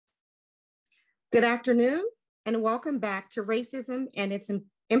Good afternoon, and welcome back to Racism and its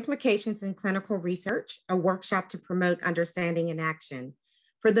Implications in Clinical Research, a workshop to promote understanding and action.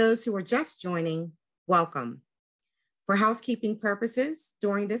 For those who are just joining, welcome. For housekeeping purposes,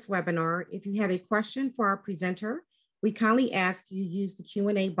 during this webinar, if you have a question for our presenter, we kindly ask you use the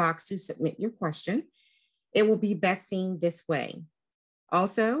Q&A box to submit your question. It will be best seen this way.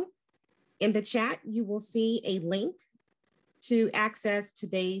 Also, in the chat, you will see a link to access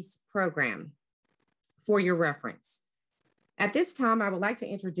today's program for your reference. At this time, I would like to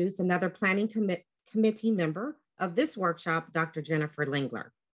introduce another planning committee member of this workshop, Dr. Jennifer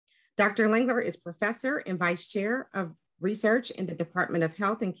Lingler. Dr. Lingler is professor and vice chair of research in the Department of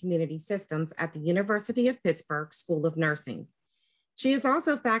Health and Community Systems at the University of Pittsburgh School of Nursing. She is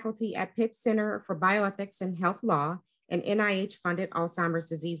also faculty at Pitt Center for Bioethics and Health Law and NIH-funded Alzheimer's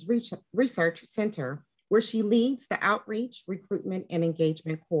Disease Research Center, where she leads the Outreach, Recruitment, and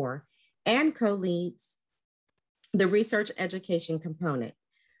Engagement Core and co-leads the research education component.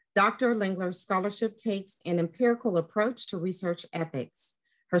 Dr. Lingler's scholarship takes an empirical approach to research ethics.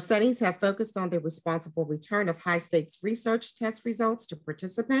 Her studies have focused on the responsible return of high-stakes research test results to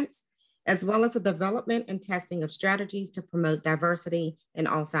participants, as well as the development and testing of strategies to promote diversity in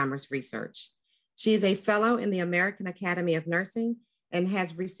Alzheimer's research. She is a fellow in the American Academy of Nursing and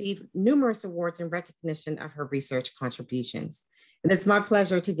has received numerous awards in recognition of her research contributions. And it's my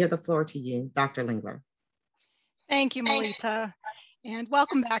pleasure to give the floor to you, Dr. Lingler. Thank you, Melita. And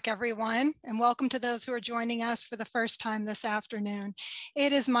welcome back, everyone, and welcome to those who are joining us for the first time this afternoon.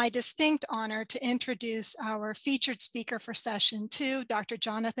 It is my distinct honor to introduce our featured speaker for session 2, Dr.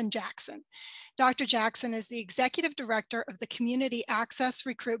 Johnathan Jackson. Dr. Jackson is the Executive Director of the Community Access,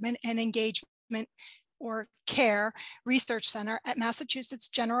 Recruitment, and Engagement or CARE Research Center at Massachusetts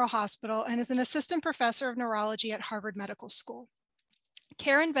General Hospital and is an assistant professor of neurology at Harvard Medical School.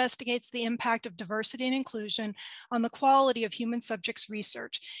 CARE investigates the impact of diversity and inclusion on the quality of human subjects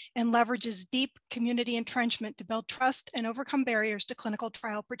research and leverages deep community entrenchment to build trust and overcome barriers to clinical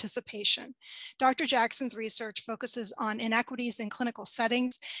trial participation. Dr. Jackson's research focuses on inequities in clinical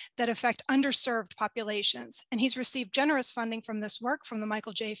settings that affect underserved populations, and he's received generous funding from this work from the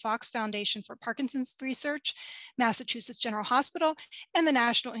Michael J. Fox Foundation for Parkinson's Research, Massachusetts General Hospital, and the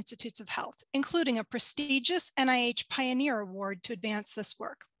National Institutes of Health, including a prestigious NIH Pioneer Award to advance this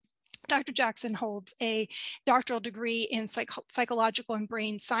work. Dr. Jackson holds a doctoral degree in psychological and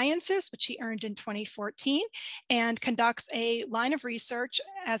brain sciences, which he earned in 2014, and conducts a line of research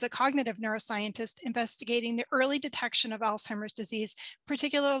as a cognitive neuroscientist investigating the early detection of Alzheimer's disease,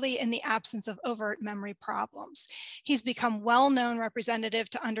 particularly in the absence of overt memory problems. He's become well-known representative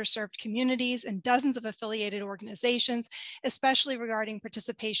to underserved communities and dozens of affiliated organizations, especially regarding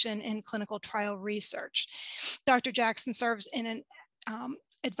participation in clinical trial research. Dr. Jackson serves in an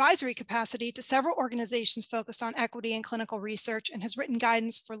advisory capacity to several organizations focused on equity in clinical research and has written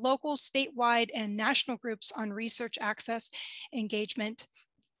guidance for local, statewide, and national groups on research access, engagement,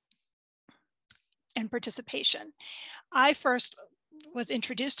 and participation. I first was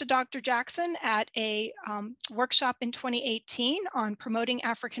introduced to Dr. Jackson at a workshop in 2018 on promoting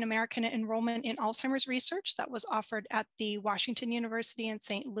African-American enrollment in Alzheimer's research that was offered at the Washington University in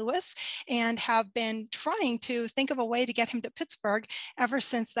St. Louis, and have been trying to think of a way to get him to Pittsburgh ever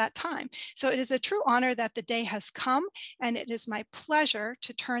since that time. So it is a true honor that the day has come, and it is my pleasure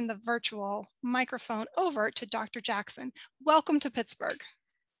to turn the virtual microphone over to Dr. Jackson. Welcome to Pittsburgh.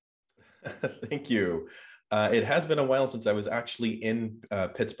 Thank you. It has been a while since I was actually in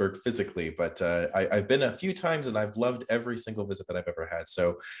Pittsburgh physically, but I've been a few times and I've loved every single visit that I've ever had.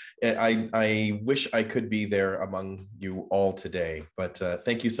 So I wish I could be there among you all today, but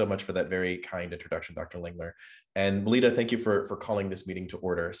thank you so much for that very kind introduction, Dr. Lingler. And Melita, thank you for calling this meeting to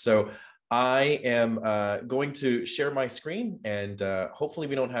order. So I am going to share my screen, and hopefully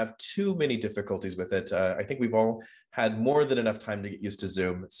we don't have too many difficulties with it. I think we've all had more than enough time to get used to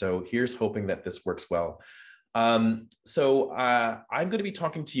Zoom. So here's hoping that this works well. I'm going to be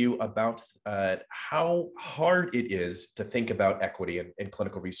talking to you about how hard it is to think about equity in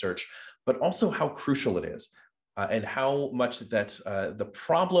clinical research, but also how crucial it is. And how much that the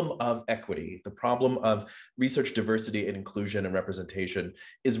problem of equity, the problem of research diversity and inclusion and representation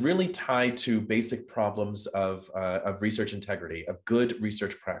is really tied to basic problems of research integrity, of good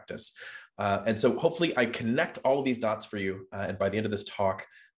research practice. And so hopefully I connect all of these dots for you. And by the end of this talk,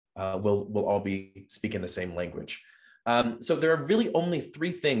 we'll all be speaking the same language. So there are really only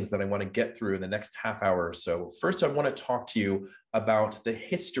 3 things that I want to get through in the next half hour or so. First, I want to talk to you about the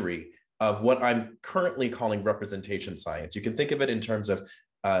history of what I'm currently calling representation science. You can think of it in terms of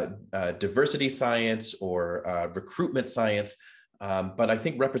diversity science or recruitment science. but I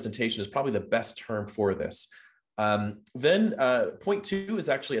think representation is probably the best term for this. Then point 2 is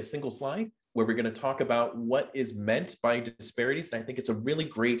actually a single slide where we're going to talk about what is meant by disparities. And I think it's a really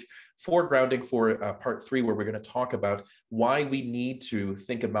great foregrounding for part 3, where we're going to talk about why we need to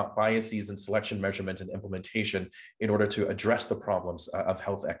think about biases in selection, measurement, and implementation in order to address the problems of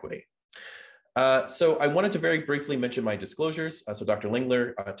health equity. So I wanted to very briefly mention my disclosures. So Dr.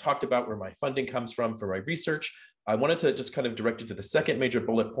 Lingler talked about where my funding comes from for my research. I wanted to just kind of direct you to the second major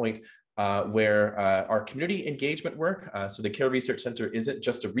bullet point, where our community engagement work. So the CARE Research Center isn't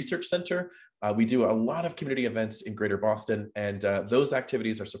just a research center. We do a lot of community events in Greater Boston, and those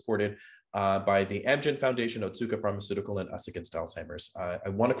activities are supported by the Amgen Foundation, Otsuka Pharmaceutical, and Us Against Alzheimer's. I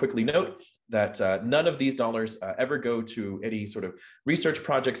want to quickly note that none of these dollars ever go to any sort of research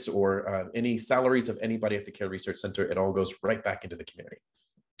projects or any salaries of anybody at the CARE Research Center. It all goes right back into the community.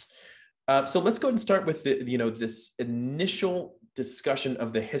 So let's go ahead and start with this initial discussion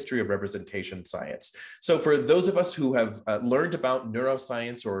of the history of representation science. So for those of us who have learned about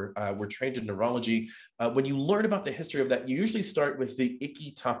neuroscience or were trained in neurology, when you learn about the history of that, you usually start with the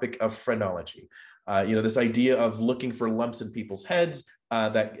icky topic of phrenology. This idea of looking for lumps in people's heads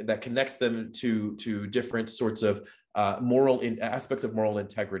that connects them to different sorts of aspects of moral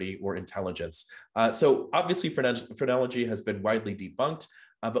integrity or intelligence. So obviously phrenology has been widely debunked.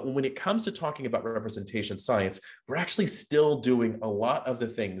 But when it comes to talking about representation science, we're actually still doing a lot of the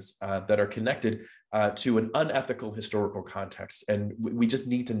things that are connected to an unethical historical context. And we just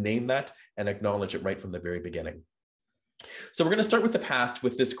need to name that and acknowledge it right from the very beginning. So we're going to start with the past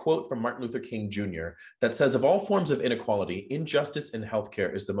with this quote from Martin Luther King Jr. that says, "Of all forms of inequality, injustice in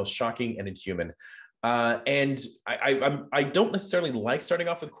healthcare is the most shocking and inhuman." And I don't necessarily like starting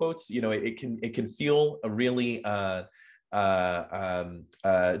off with quotes. It can feel a really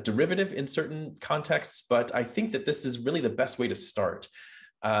derivative in certain contexts, but I think that this is really the best way to start.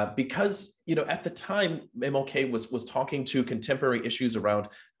 Because at the time, MLK was talking to contemporary issues around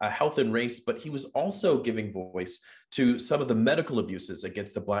health and race, but he was also giving voice to some of the medical abuses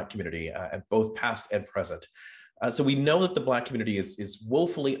against the Black community, both past and present. So we know that the Black community is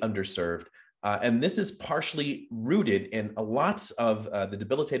woefully underserved. And this is partially rooted in lots of the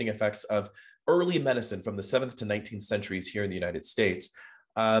debilitating effects of early medicine from the 7th to 19th centuries here in the United States.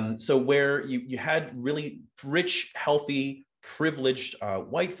 So where you had really rich, healthy, privileged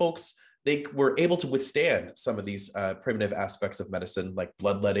white folks, they were able to withstand some of these primitive aspects of medicine, like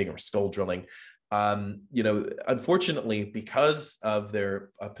bloodletting or skull drilling. Unfortunately, because of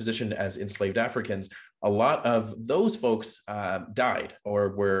their position as enslaved Africans, a lot of those folks died or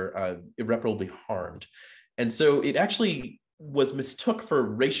were irreparably harmed. And so it actually was mistook for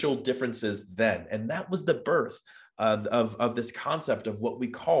racial differences then. And that was the birth of this concept of what we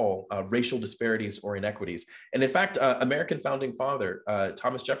call racial disparities or inequities. And in fact, American founding father,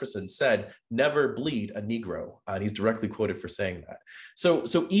 Thomas Jefferson, said, "Never bleed a Negro." And he's directly quoted for saying that.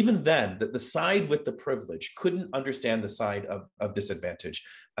 So even then, the side with the privilege couldn't understand the side of disadvantage,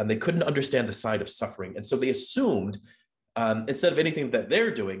 and they couldn't understand the side of suffering. And so they assumed, instead of anything that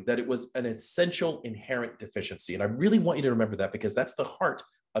they're doing, that it was an essential inherent deficiency. And I really want you to remember that, because that's the heart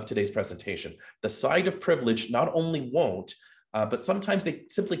of today's presentation. The side of privilege not only won't, but sometimes they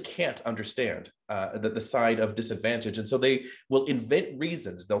simply can't understand the side of disadvantage. And so they will invent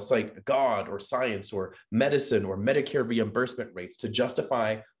reasons. They'll cite God or science or medicine or Medicare reimbursement rates to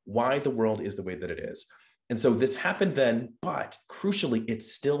justify why the world is the way that it is. And so this happened then, but crucially,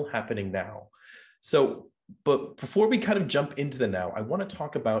 it's still happening now. But before we kind of jump into the now, I want to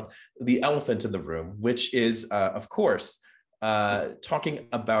talk about the elephant in the room, which is, of course, talking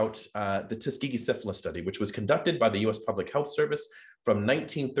about the Tuskegee syphilis study, which was conducted by the U.S. Public Health Service from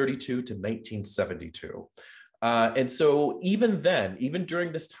 1932 to 1972. And so even then, even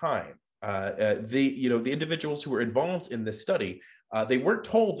during this time, the individuals who were involved in this study, they weren't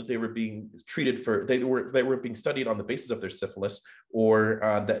told that they were being treated for, they were being studied on the basis of their syphilis, or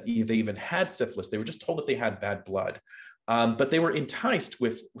that they even had syphilis. They were just told that they had bad blood. But they were enticed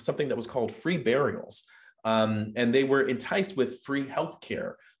with something that was called free burials. And they were enticed with free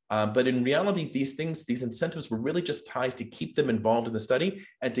healthcare. But in reality, these incentives were really just ties to keep them involved in the study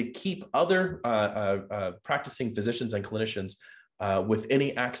and to keep other practicing physicians and clinicians with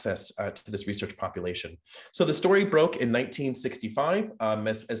any access to this research population. So the story broke in 1965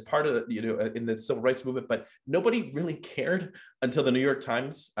 as part of, in the civil rights movement, but nobody really cared until the New York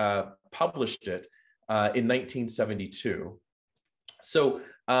Times published it in 1972. So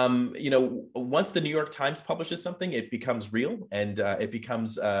once the New York Times publishes something, it becomes real and it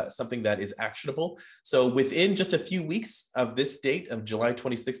becomes something that is actionable. So within just a few weeks of this date of July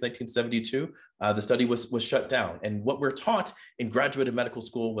 26, 1972, the study was shut down. And what we're taught in graduate medical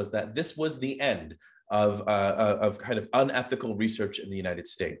school was that this was the end of kind of unethical research in the United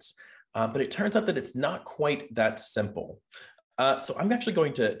States. But it turns out that it's not quite that simple. So I'm actually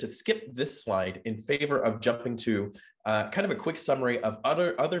going to skip this slide in favor of jumping to kind of a quick summary of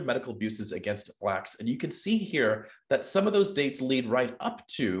other medical abuses against Blacks. And you can see here that some of those dates lead right up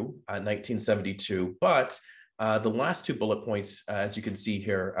to 1972, but the last two bullet points, as you can see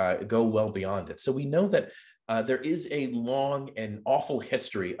here, go well beyond it. So we know that there is a long and awful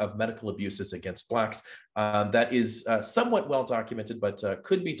history of medical abuses against Blacks that is somewhat well documented, but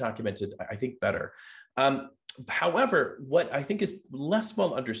could be documented, I think, better. However, what I think is less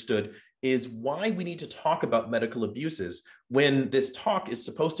well understood is why we need to talk about medical abuses when this talk is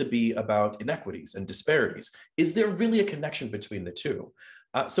supposed to be about inequities and disparities. Is there really a connection between the two?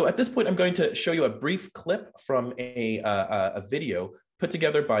 So at this point, I'm going to show you a brief clip from a video put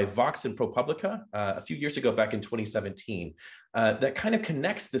together by Vox and ProPublica a few years ago, back in 2017, that kind of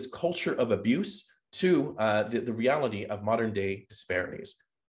connects this culture of abuse to the reality of modern day disparities.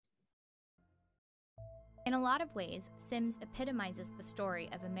 In a lot of ways, Sims epitomizes the story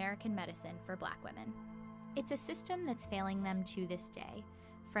of American medicine for Black women. It's a system that's failing them to this day.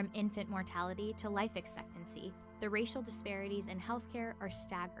 From infant mortality to life expectancy, the racial disparities in healthcare are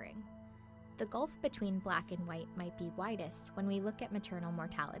staggering. The gulf between Black and white might be widest when we look at maternal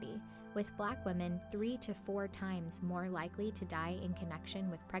mortality, with Black women 3 to 4 times more likely to die in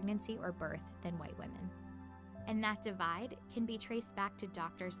connection with pregnancy or birth than white women. And that divide can be traced back to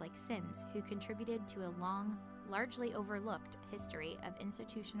doctors like Sims, who contributed to a long, largely overlooked history of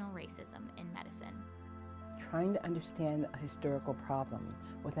institutional racism in medicine. Trying to understand a historical problem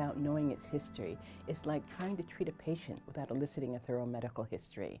without knowing its history is like trying to treat a patient without eliciting a thorough medical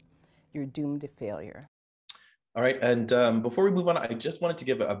history. You're doomed to failure. All right, and before we move on, I just wanted to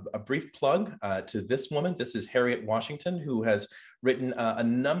give a brief plug to this woman. This is Harriet Washington, who has written a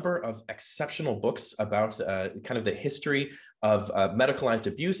number of exceptional books about kind of the history of medicalized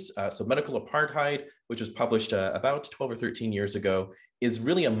abuse. So Medical Apartheid, which was published about 12 or 13 years ago, is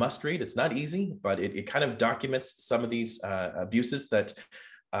really a must read. It's not easy, but it kind of documents some of these abuses that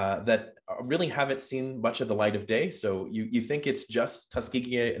really haven't seen much of the light of day. So you think it's just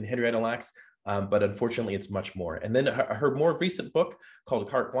Tuskegee and Henrietta Lacks, but unfortunately it's much more. And then her more recent book called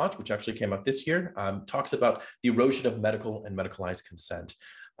Carte Blanche, which actually came out this year, talks about the erosion of medical and medicalized consent.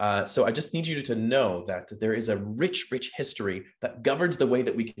 So I just need you to know that there is a rich, rich history that governs the way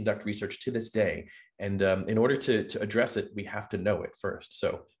that we conduct research to this day. And in order to address it, we have to know it first.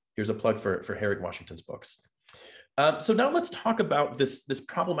 So here's a plug for Harriet Washington's books. So now let's talk about this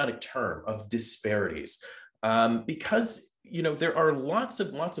problematic term of disparities, because there are lots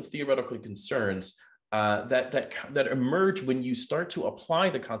of theoretical concerns that emerge when you start to apply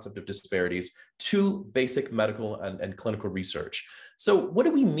the concept of disparities to basic medical and clinical research. So what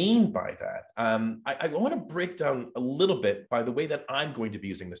do we mean by that? I want to break down a little bit by the way that I'm going to be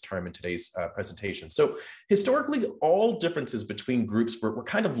using this term in today's presentation. So historically, all differences between groups were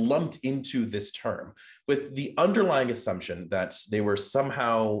kind of lumped into this term with the underlying assumption that they were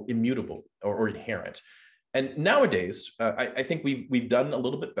somehow immutable or inherent. And nowadays, I think we've done a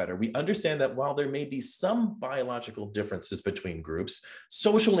little bit better. We understand that while there may be some biological differences between groups,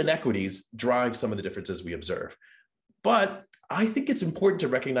 social inequities drive some of the differences we observe. But I think it's important to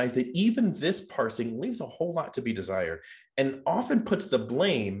recognize that even this parsing leaves a whole lot to be desired and often puts the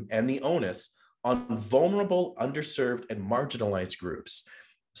blame and the onus on vulnerable, underserved, and marginalized groups.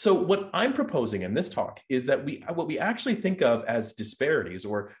 So what I'm proposing in this talk is that what we actually think of as disparities,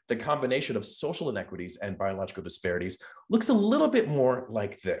 or the combination of social inequities and biological disparities, looks a little bit more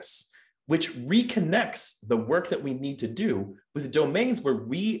like this, which reconnects the work that we need to do with domains where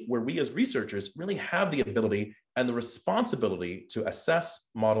we as researchers really have the ability and the responsibility to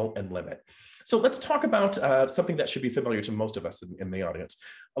assess, model, and limit. So let's talk about something that should be familiar to most of us in the audience.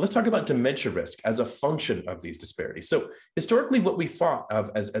 Let's talk about dementia risk as a function of these disparities. So historically, what we thought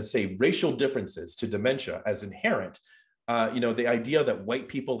of as say, racial differences to dementia as inherent, the idea that white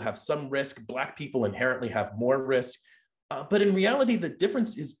people have some risk, Black people inherently have more risk. But in reality, the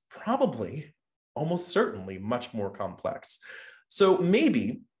difference is probably, almost certainly, much more complex. So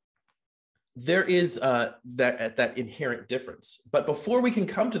maybe there is that inherent difference. But before we can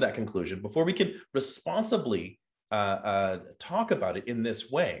come to that conclusion, before we can responsibly talk about it in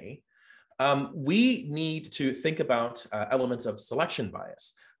this way, We need to think about elements of selection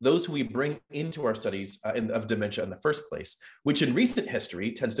bias, those who we bring into our studies of dementia in the first place, which in recent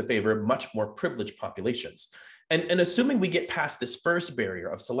history tends to favor much more privileged populations. And assuming we get past this first barrier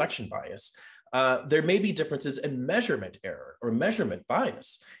of selection bias, there may be differences in measurement error or measurement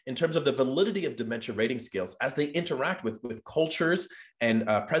bias in terms of the validity of dementia rating scales as they interact with cultures and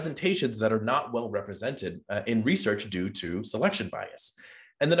presentations that are not well represented in research due to selection bias.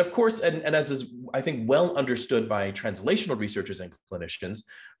 And then, of course, and as is, I think, well understood by translational researchers and clinicians,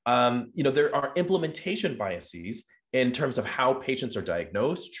 there are implementation biases in terms of how patients are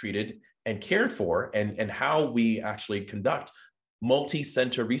diagnosed, treated, and cared for, and how we actually conduct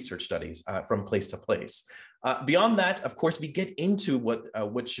multi-center research studies from place to place. Beyond that, of course, we get into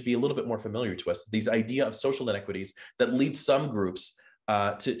what should be a little bit more familiar to us, these idea of social inequities that lead some groups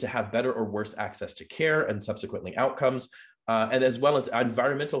to have better or worse access to care and subsequently outcomes, and as well as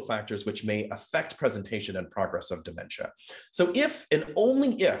environmental factors which may affect presentation and progress of dementia. So if and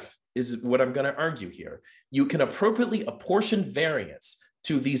only if is what I'm going to argue here, you can appropriately apportion variance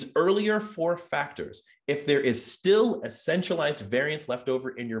to these earlier 4 factors. If there is still a centralized variance left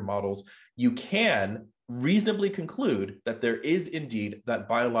over in your models, you can reasonably conclude that there is indeed that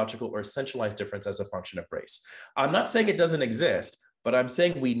biological or centralized difference as a function of race. I'm not saying it doesn't exist, but I'm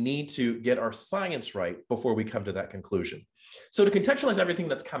saying we need to get our science right before we come to that conclusion. So to contextualize everything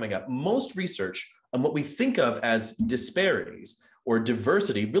that's coming up, most research on what we think of as disparities or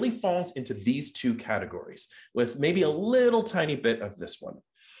diversity really falls into these 2 categories, with maybe a little tiny bit of this one.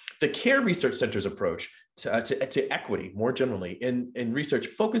 The Care Research Center's approach to equity more generally in research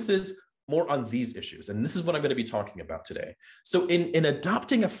focuses more on these issues. And this is what I'm going to be talking about today. So in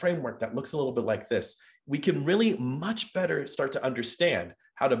adopting a framework that looks a little bit like this, we can really much better start to understand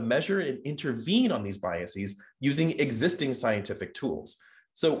how to measure and intervene on these biases using existing scientific tools.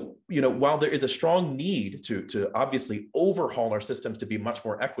 So, while there is a strong need to obviously overhaul our systems to be much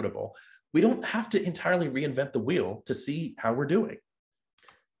more equitable, we don't have to entirely reinvent the wheel to see how we're doing.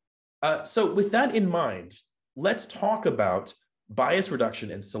 So with that in mind, let's talk about bias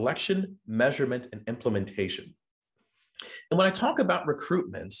reduction in selection, measurement, and implementation. And when I talk about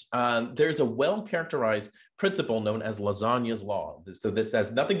recruitment, there's a well-characterized principle known as Lasagna's law. So this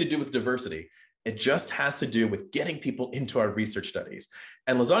has nothing to do with diversity. It just has to do with getting people into our research studies.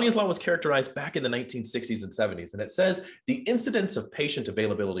 And Lasagna's law was characterized back in the 1960s and 70s. And it says the incidence of patient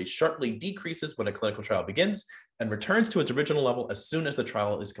availability sharply decreases when a clinical trial begins and returns to its original level as soon as the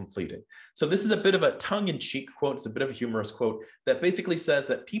trial is completed. So this is a bit of a tongue-in-cheek quote. It's a bit of a humorous quote that basically says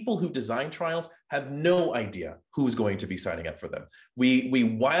that people who design trials have no idea who's going to be signing up for them. We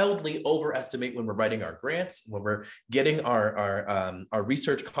wildly overestimate when we're writing our grants, when we're getting our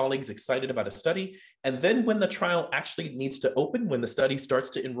research colleagues excited about a study. And then when the trial actually needs to open, when the study starts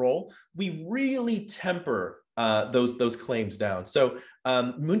to enroll, we really temper those claims down. So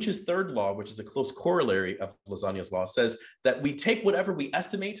Munch's third law, which is a close corollary of Lasagna's law, says that we take whatever we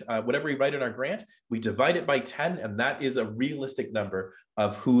estimate, whatever we write in our grant, we divide it by 10, and that is a realistic number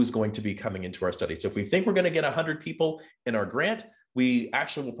of who's going to be coming into our study. So if we think we're going to get 100 people in our grant, we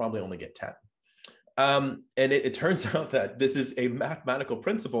actually will probably only get 10. And it turns out that this is a mathematical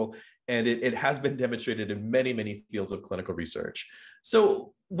principle, and it has been demonstrated in many, many fields of clinical research.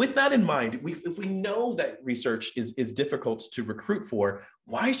 So with that in mind, if we know that research is difficult to recruit for,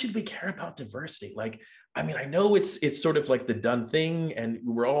 why should we care about diversity? I know it's sort of like the done thing, and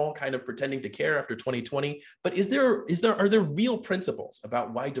we're all kind of pretending to care after 2020, but are there real principles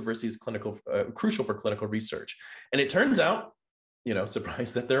about why diversity is crucial for clinical research? And it turns out,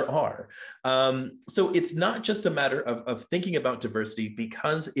 surprised that there are. So it's not just a matter of thinking about diversity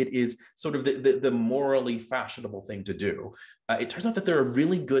because it is sort of the morally fashionable thing to do. It turns out that there are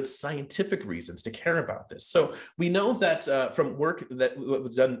really good scientific reasons to care about this. So we know that from work that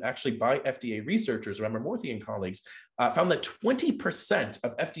was done actually by FDA researchers, Ramamurthy and colleagues, found that 20%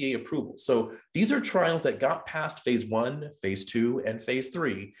 of FDA approvals, so these are trials that got past phase 1, phase 2, and phase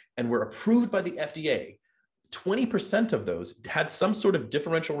 3, and were approved by the FDA, 20% of those had some sort of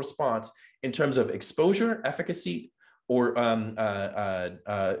differential response in terms of exposure, efficacy, or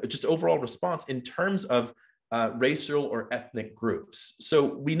just overall response in terms of racial or ethnic groups. So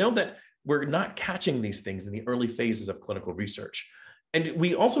we know that we're not catching these things in the early phases of clinical research. And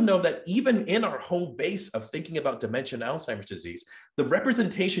we also know that even in our home base of thinking about dementia and Alzheimer's disease, the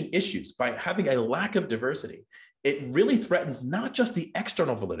representation issues, by having a lack of diversity, it really threatens not just the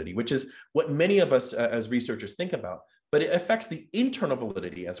external validity, which is what many of us as researchers think about, but it affects the internal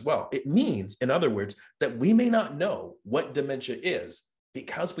validity as well. It means, in other words, that we may not know what dementia is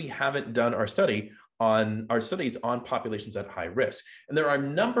because we haven't done our study on our studies on populations at high risk. And there are a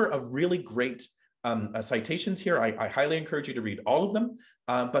number of really great citations here. I highly encourage you to read all of them.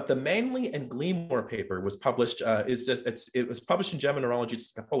 But the Manley and Gleamore paper was published, it was published in JAMA Neurology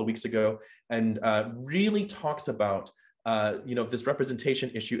just a couple of weeks ago, and really talks about this representation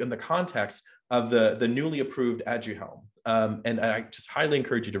issue in the context of the newly approved Aduhelm. And I just highly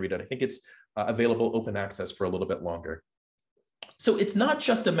encourage you to read it. I think it's available open access for a little bit longer. So it's not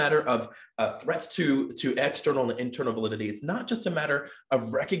just a matter of threats to external and internal validity. It's not just a matter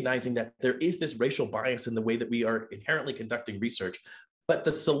of recognizing that there is this racial bias in the way that we are inherently conducting research, but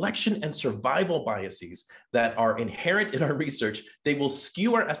the selection and survival biases that are inherent in our research, they will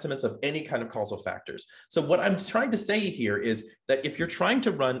skew our estimates of any kind of causal factors. So what I'm trying to say here is that if you're trying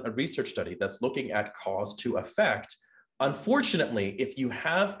to run a research study that's looking at cause to effect, unfortunately, if you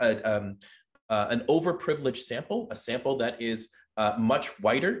have an overprivileged sample, a sample that is much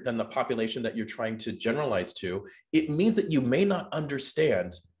whiter than the population that you're trying to generalize to, it means that you may not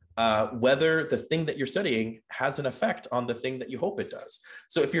understand whether the thing that you're studying has an effect on the thing that you hope it does.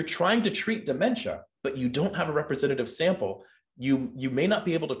 So if you're trying to treat dementia, but you don't have a representative sample, you may not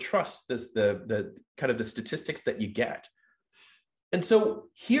be able to trust the kind of the statistics that you get. And so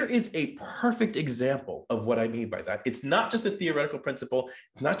here is a perfect example of what I mean by that. It's not just a theoretical principle.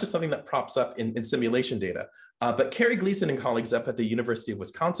 It's not just something that props up in simulation data. But Carrie Gleason and colleagues up at the University of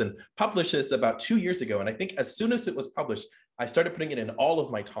Wisconsin published this about 2 years ago. And I think as soon as it was published, I started putting it in all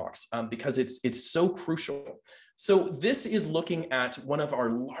of my talks because it's so crucial. So this is looking at one of our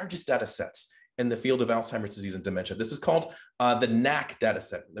largest data sets in the field of Alzheimer's disease and dementia. This is called the NAC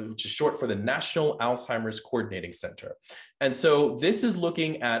dataset, which is short for the National Alzheimer's Coordinating Center. And so this is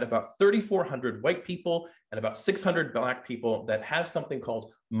looking at about 3,400 white people and about 600 Black people that have something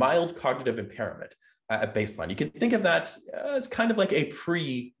called mild cognitive impairment at baseline. You can think of that as kind of like a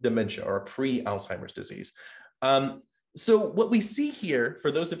pre-dementia or a pre-Alzheimer's disease. So what we see here,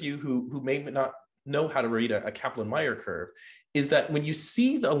 for those of you who may not know how to read a Kaplan-Meier curve, is that when you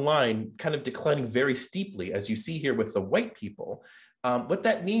see the line kind of declining very steeply, as you see here with the white people, what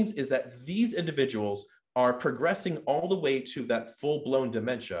that means is that these individuals are progressing all the way to that full-blown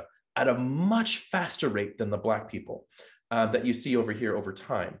dementia at a much faster rate than the Black people that you see over here over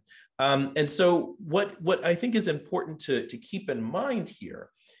time. And so what I think is important to keep in mind here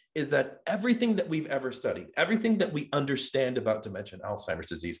is that everything that we've ever studied, everything that we understand about dementia and Alzheimer's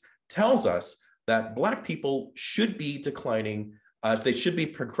disease tells us that Black people should be declining, they should be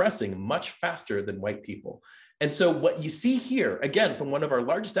progressing much faster than white people. And so what you see here, again, from one of our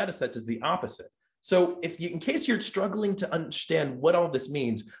largest data sets is the opposite. So in case you're struggling to understand what all this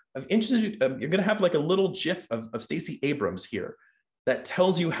means, I'm interested, you're gonna have like a little GIF of Stacey Abrams here that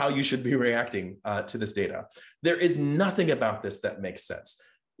tells you how you should be reacting to this data. There is nothing about this that makes sense.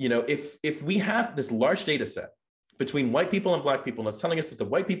 You know, if we have this large data set between white people and Black people, and it's telling us that the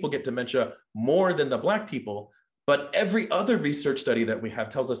white people get dementia more than the Black people, but every other research study that we have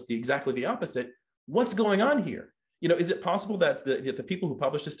tells us exactly the opposite, what's going on here? You know, is it possible that the people who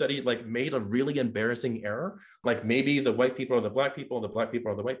published the study like made a really embarrassing error? Like maybe the white people are the Black people and the Black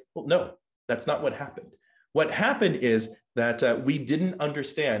people are the white people? No, that's not what happened. What happened is that we didn't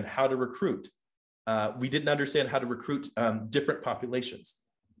understand how to recruit. We didn't understand how to recruit different populations.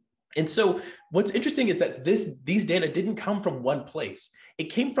 And so what's interesting is that these data didn't come from one place. It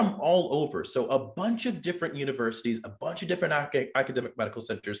came from all over. So a bunch of different universities, a bunch of different academic medical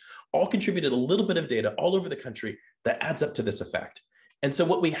centers all contributed a little bit of data all over the country that adds up to this effect. And so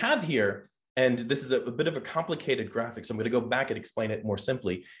what we have here, and this is a bit of a complicated graphic, so I'm going to go back and explain it more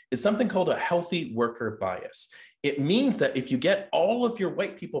simply, is something called a healthy worker bias. It means that if you get all of your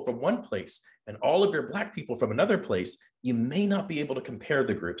white people from one place and all of your Black people from another place, you may not be able to compare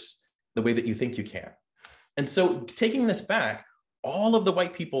the groups the way that you think you can. And so taking this back, all of the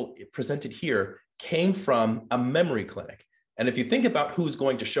white people presented here came from a memory clinic. And if you think about who's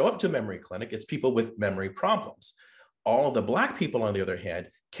going to show up to a memory clinic, it's people with memory problems. All of the Black people, on the other hand,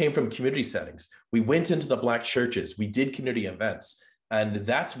 came from community settings. We went into the Black churches, we did community events, and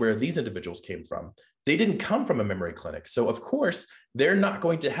that's where these individuals came from. They didn't come from a memory clinic. So of course, they're not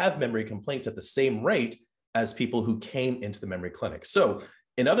going to have memory complaints at the same rate as people who came into the memory clinic. So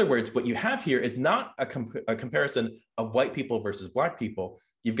in other words, what you have here is not a comparison of white people versus Black people.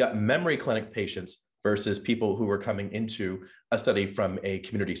 You've got memory clinic patients versus people who are coming into a study from a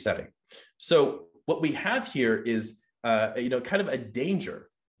community setting. So what we have here is kind of a danger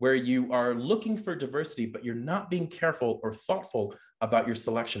where you are looking for diversity, but you're not being careful or thoughtful about your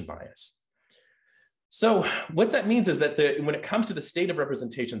selection bias. So what that means is that when it comes to the state of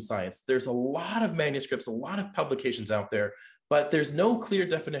representation science, there's a lot of manuscripts, a lot of publications out there, but there's no clear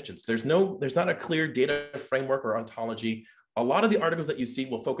definitions. There's not a clear data framework or ontology. A lot of the articles that you see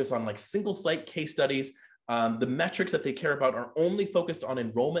will focus on like single site case studies. The metrics that they care about are only focused on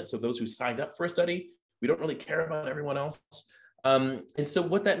enrollment, so those who signed up for a study. We don't really care about everyone else. And so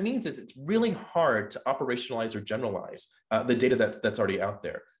what that means is it's really hard to operationalize or generalize the data that's already out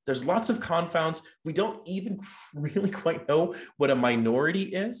there. There's lots of confounds. We don't even really quite know what a minority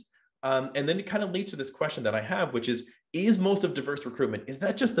is. And then it kind of leads to this question that I have, which is most of diverse recruitment, is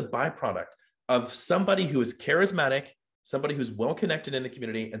that just the byproduct of somebody who is charismatic, somebody who's well-connected in the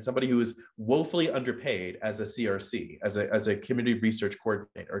community, and somebody who is woefully underpaid as a CRC, as a community research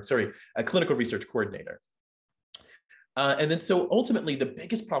coordinator, or sorry, a clinical research coordinator? And then so ultimately, the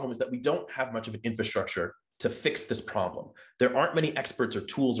biggest problem is that we don't have much of an infrastructure to fix this problem. There aren't many experts or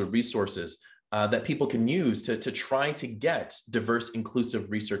tools or resources that people can use to try to get diverse, inclusive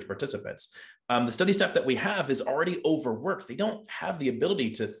research participants. The study staff that we have is already overworked. They don't have the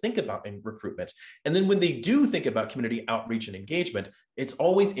ability to think about recruitment. And then when they do think about community outreach and engagement, it's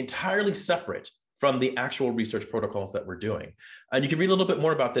always entirely separate from the actual research protocols that we're doing. And you can read a little bit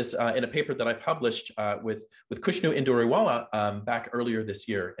more about this in a paper that I published with Kushnu Indoriwala back earlier this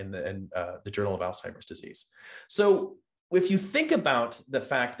year in the Journal of Alzheimer's Disease. So if you think about the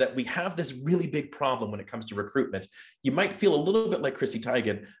fact that we have this really big problem when it comes to recruitment, you might feel a little bit like Chrissy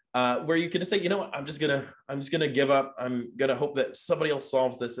Teigen, where you can just say, you know what, I'm just gonna give up. I'm gonna hope that somebody else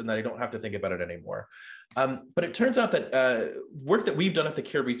solves this and that I don't have to think about it anymore. But it turns out that work that we've done at the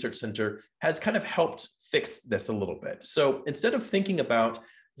Care Research Center has kind of helped fix this a little bit. So instead of thinking about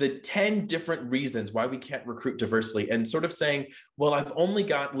the 10 different reasons why we can't recruit diversely and sort of saying, well, I've only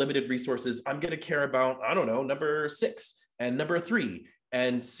got limited resources, I'm going to care about, I don't know, number 6 and number 3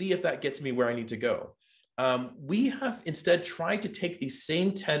 and see if that gets me where I need to go. We have instead tried to take these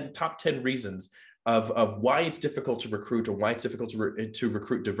same top 10 reasons of why it's difficult to recruit or why it's difficult to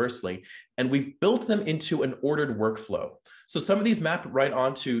recruit diversely, and we've built them into an ordered workflow. So some of these map right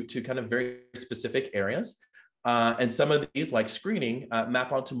onto kind of very specific areas. And some of these, like screening,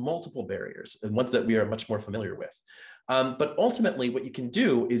 map onto multiple barriers and ones that we are much more familiar with. But ultimately, what you can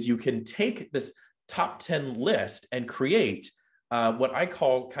do is you can take this top 10 list and create what I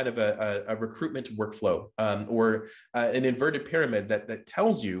call kind of a recruitment workflow or an inverted pyramid that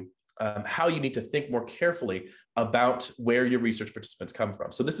tells you how you need to think more carefully about where your research participants come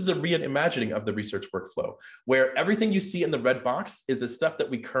from. So this is a reimagining of the research workflow, where everything you see in the red box is the stuff that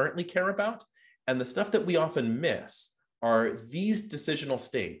we currently care about. And the stuff that we often miss are these decisional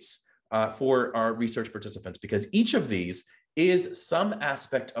states for our research participants, because each of these is some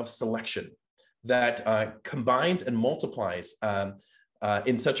aspect of selection that combines and multiplies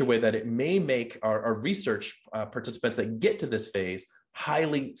in such a way that it may make our research participants that get to this phase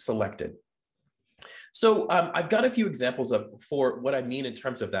highly selected. So I've got a few examples for what I mean in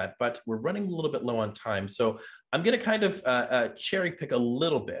terms of that, but we're running a little bit low on time. So I'm going to kind of cherry pick a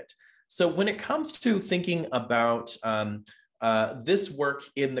little bit. So when it comes to thinking about this work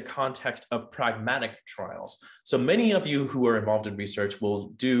in the context of pragmatic trials, so many of you who are involved in research will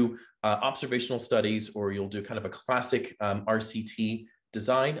do observational studies, or you'll do kind of a classic RCT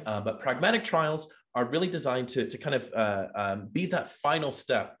design, but pragmatic trials are really designed to kind of be that final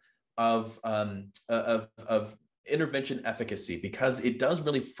step of intervention efficacy, because it does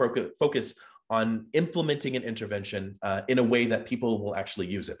really focus on implementing an intervention in a way that people will actually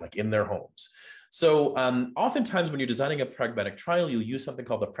use it, like in their homes. So oftentimes when you're designing a pragmatic trial, you'll use something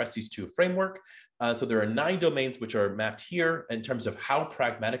called the PRECISE-2 framework. So there are 9 domains which are mapped here in terms of how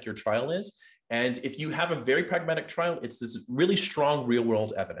pragmatic your trial is. And if you have a very pragmatic trial, it's this really strong real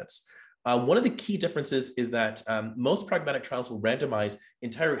world evidence. One of the key differences is that most pragmatic trials will randomize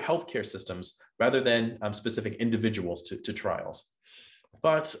entire healthcare systems rather than specific individuals to trials.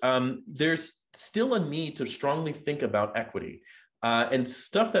 But there's still a need to strongly think about equity. And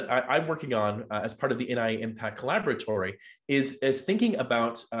stuff that I'm working on as part of the NIA Impact Collaboratory is thinking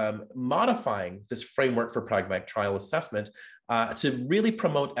about modifying this framework for pragmatic trial assessment to really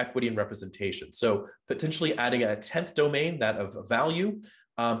promote equity and representation. So potentially adding a 10th domain, that of value,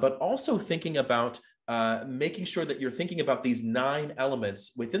 but also thinking about making sure that you're thinking about these 9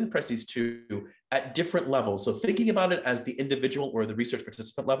 elements within PRECISE-2 at different levels. So thinking about it as the individual or the research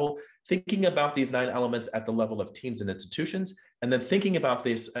participant level, thinking about these 9 elements at the level of teams and institutions, and then thinking about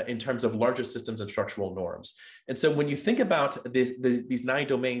this in terms of larger systems and structural norms. And so when you think about these 9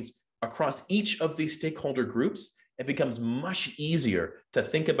 domains across each of these stakeholder groups, it becomes much easier to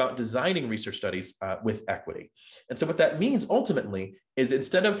think about designing research studies with equity. And so what that means ultimately is,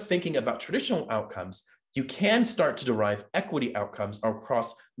 instead of thinking about traditional outcomes, you can start to derive equity outcomes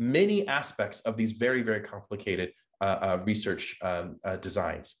across many aspects of these very, very complicated research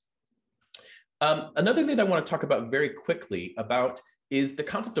designs. Another thing I want to talk about very quickly about is the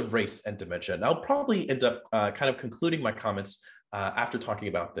concept of race and dementia. And I'll probably end up kind of concluding my comments after talking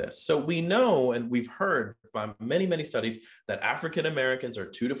about this. So we know, and we've heard from many, many studies, that African Americans are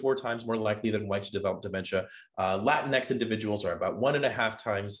 2 to 4 times more likely than whites to develop dementia. Latinx individuals are about 1.5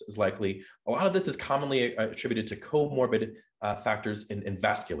 times as likely. A lot of this is commonly attributed to comorbid factors in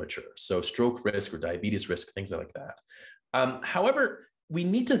vasculature, so stroke risk or diabetes risk, things like that. However, we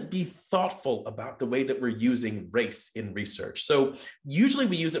need to be thoughtful about the way that we're using race in research. So usually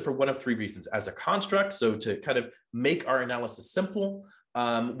we use it for one of 3 reasons: as a construct, so to kind of make our analysis simple.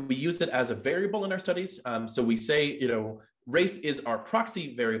 We use it as a variable in our studies. So we say, race is our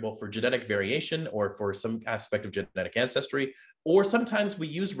proxy variable for genetic variation or for some aspect of genetic ancestry, or sometimes we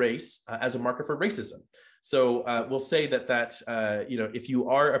use race as a marker for racism. So we'll say that if you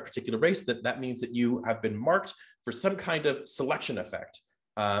are a particular race, that means that you have been marked for some kind of selection effect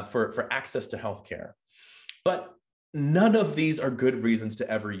for access to healthcare. But none of these are good reasons to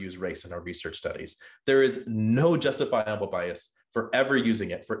ever use race in our research studies. There is no justifiable bias for ever using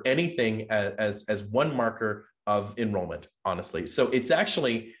it for anything as one marker of enrollment, honestly. So it's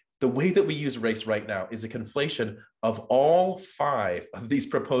actually, the way that we use race right now is a conflation of all 5 of these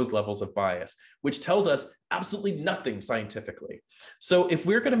proposed levels of bias, which tells us absolutely nothing scientifically. So if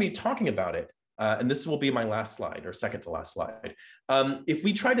we're going to be talking about it, and this will be my last slide, or second to last slide, if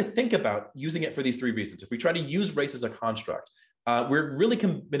we try to think about using it for these 3 reasons, if we try to use race as a construct, we're really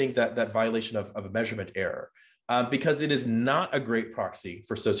committing that violation of a measurement error. Because it is not a great proxy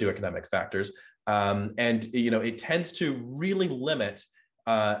for socioeconomic factors. And it tends to really limit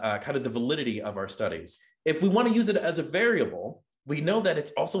kind of the validity of our studies. If we want to use it as a variable, we know that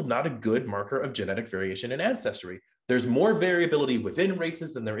it's also not a good marker of genetic variation in ancestry. There's more variability within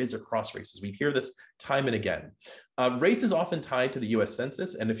races than there is across races. We hear this time and again. Race is often tied to the US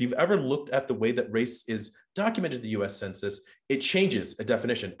Census. And if you've ever looked at the way that race is documented in the US Census, it changes a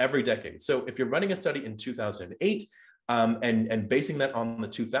definition every decade. So if you're running a study in 2008 and basing that on the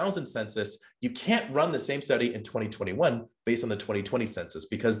 2000 census, you can't run the same study in 2021 based on the 2020 census,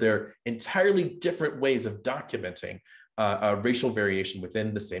 because they're entirely different ways of documenting racial variation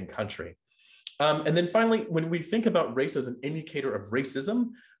within the same country. And then finally, when we think about race as an indicator of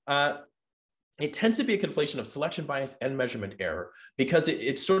racism, it tends to be a conflation of selection bias and measurement error, because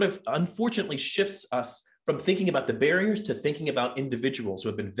it sort of unfortunately shifts us from thinking about the barriers to thinking about individuals who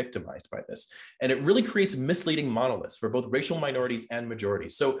have been victimized by this. And it really creates misleading monoliths for both racial minorities and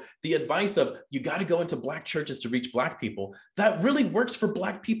majorities. So the advice of, you got to go into Black churches to reach Black people, that really works for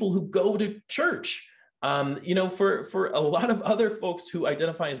Black people who go to church. For a lot of other folks who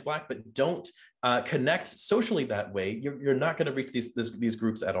identify as Black but don't connect socially that way, you're not going to reach these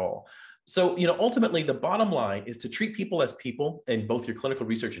groups at all. So, ultimately, the bottom line is to treat people as people in both your clinical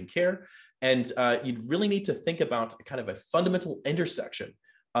research and care. And you really need to think about kind of a fundamental intersection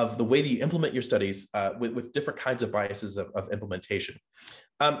of the way that you implement your studies with different kinds of biases of implementation.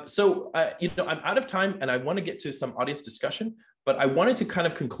 I'm out of time and I want to get to some audience discussion, but I wanted to kind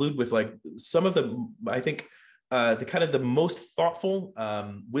of conclude with some of the kind of the most thoughtful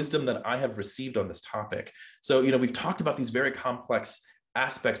wisdom that I have received on this topic. So, we've talked about these very complex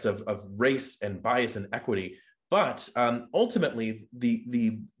aspects of race and bias and equity, but ultimately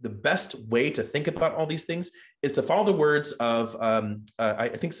the best way to think about all these things is to follow the words of I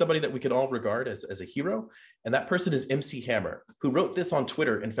think somebody that we could all regard as a hero, and that person is MC Hammer, who wrote this on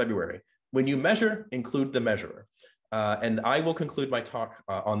Twitter in February: "When you measure, include the measurer." And I will conclude my talk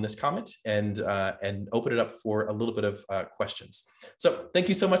on this comment and open it up for a little bit of questions. So thank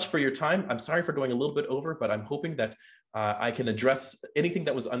you so much for your time. I'm sorry for going a little bit over, but I'm hoping that I can address anything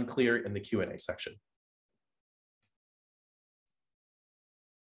that was unclear in the Q&A section.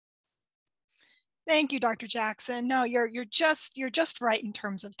 Thank you, Dr. Jackson. No, you're just right in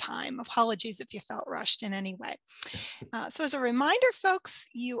terms of time. Apologies if you felt rushed in any way. So as a reminder, folks,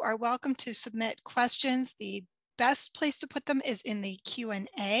 you are welcome to submit questions. The best place to put them is in the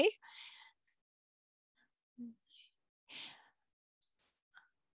Q&A.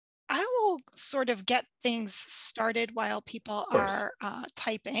 I will sort of get things started while people are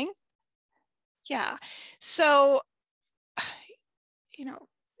typing. Yeah, so,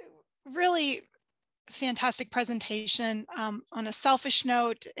 really fantastic presentation. On a selfish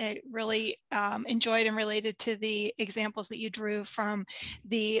note, I really enjoyed and related to the examples that you drew from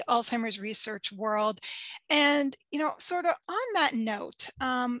the Alzheimer's research world. And, sort of on that note,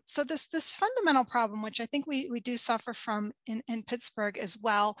 so this fundamental problem, which I think we do suffer from in Pittsburgh as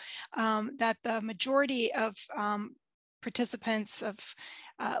well, that the majority of participants of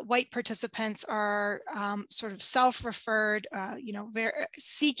white participants are sort of self-referred,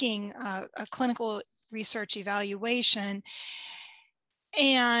 seeking a clinical research evaluation.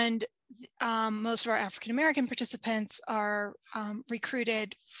 And most of our African-American participants are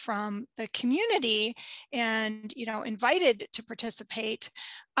recruited from the community and, invited to participate.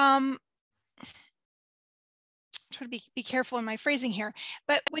 Try to be careful in my phrasing here,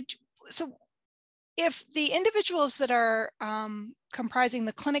 but so if the individuals that are comprising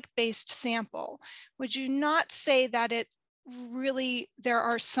the clinic-based sample, would you not say that there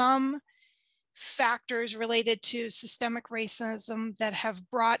are some factors related to systemic racism that have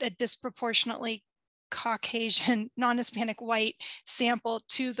brought a disproportionately Caucasian, non-Hispanic white sample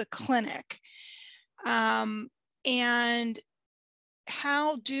to the clinic? And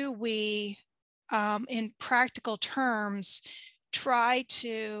how do we, in practical terms, try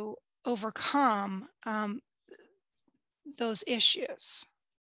to overcome those issues?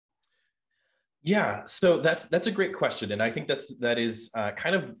 Yeah, so that's a great question, and I think that is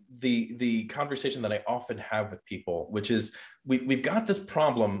kind of the conversation that I often have with people, which is we've got this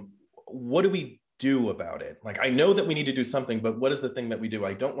problem. What do we do about it? Like, I know that we need to do something, but what is the thing that we do?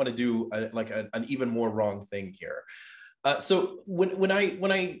 I don't want to do an even more wrong thing here. So when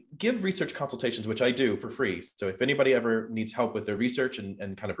I give research consultations, which I do for free, so if anybody ever needs help with their research and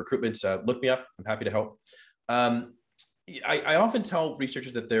kind of recruitment, look me up. I'm happy to help. I often tell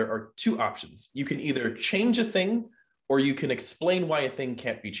researchers that there are two options. You can either change a thing or you can explain why a thing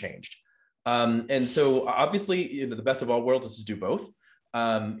can't be changed. And so obviously, the best of all worlds is to do both,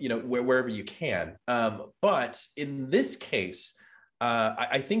 wherever you can. But in this case,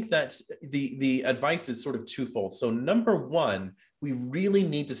 I think that the advice is sort of twofold. So number one, we really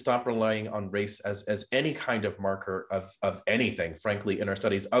need to stop relying on race as any kind of marker of anything, frankly, in our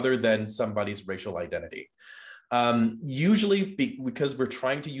studies, other than somebody's racial identity. Usually because we're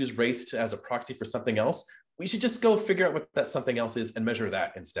trying to use race as a proxy for something else, we should just go figure out what that something else is and measure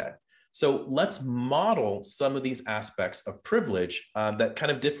that instead. So let's model some of these aspects of privilege that kind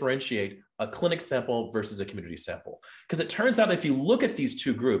of differentiate a clinic sample versus a community sample. Because it turns out if you look at these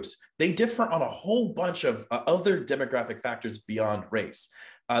two groups, they differ on a whole bunch of other demographic factors beyond race.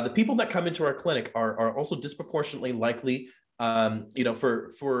 The people that come into our clinic are also disproportionately likely,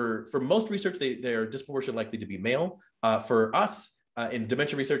 for most research, they are disproportionately likely to be male. For us, in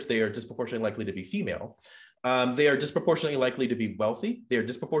dementia research, they are disproportionately likely to be female. They are disproportionately likely to be wealthy. They are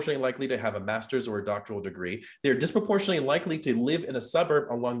disproportionately likely to have a master's or a doctoral degree. They are disproportionately likely to live in a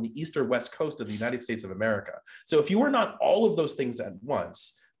suburb along the east or west coast of the United States of America. So if you are not all of those things at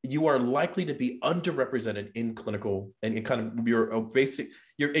once, you are likely to be underrepresented in clinical and in kind of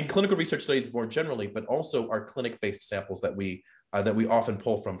you're in clinical research studies more generally, but also our clinic-based samples that we often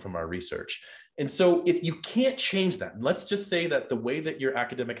pull from our research. And so if you can't change that, and let's just say that the way that your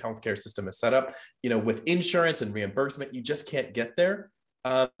academic healthcare system is set up, with insurance and reimbursement, you just can't get there.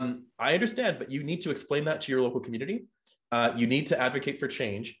 I understand, but you need to explain that to your local community. You need to advocate for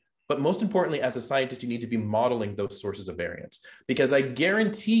change. But most importantly, as a scientist, you need to be modeling those sources of variance, because I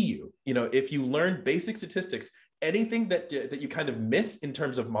guarantee you, if you learn basic statistics, anything that you kind of miss in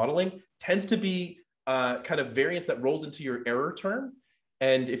terms of modeling tends to be kind of variance that rolls into your error term.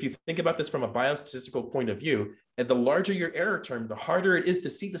 And if you think about this from a biostatistical point of view, and the larger your error term, the harder it is to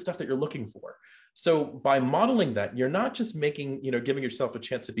see the stuff that you're looking for. So by modeling that, you're not just giving yourself a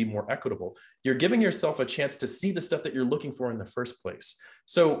chance to be more equitable, you're giving yourself a chance to see the stuff that you're looking for in the first place.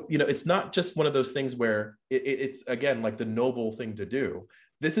 So, it's not just one of those things where it's, again, like the noble thing to do.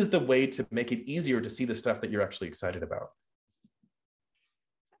 This is the way to make it easier to see the stuff that you're actually excited about.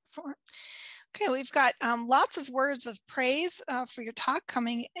 Excellent. Okay, we've got lots of words of praise for your talk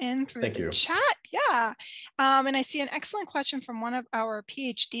coming in through the chat. Yeah, and I see an excellent question from one of our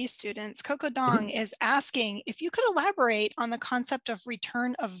PhD students. Coco Dong is asking if you could elaborate on the concept of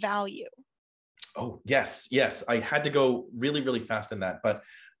return of value. Oh, yes. I had to go really, really fast in that. But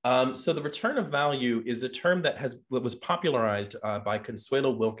so the return of value is a term that was popularized by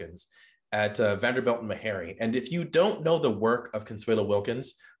Consuelo Wilkins at Vanderbilt and Meharry. And if you don't know the work of Consuelo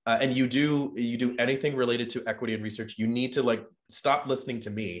Wilkins, and you do anything related to equity in research, you need to stop listening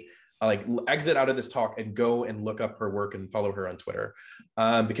to me, exit out of this talk and go and look up her work and follow her on Twitter,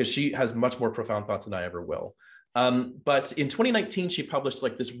 because she has much more profound thoughts than I ever will. But in 2019, she published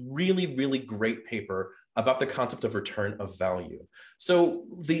this really, really great paper about the concept of return of value. So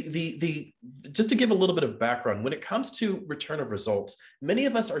just to give a little bit of background, when it comes to return of results, many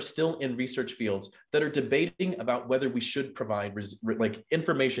of us are still in research fields that are debating about whether we should provide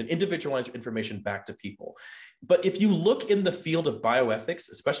information, individualized information back to people. But if you look in the field of bioethics,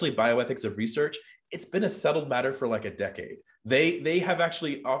 especially bioethics of research, it's been a settled matter for like a decade. They have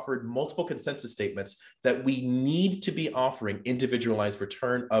actually offered multiple consensus statements that we need to be offering individualized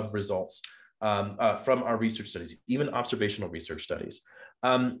return of results from our research studies, even observational research studies.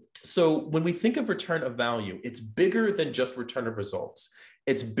 So when we think of return of value, it's bigger than just return of results.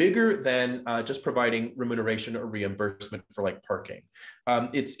 It's bigger than just providing remuneration or reimbursement for like parking.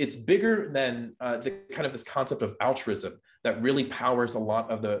 It's bigger than the kind of this concept of altruism that really powers a lot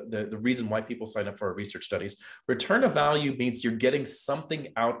of the reason why people sign up for our research studies. Return of value means you're getting something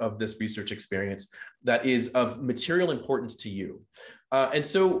out of this research experience that is of material importance to you. And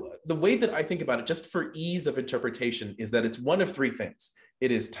so the way that I think about it, just for ease of interpretation, is that it's one of three things.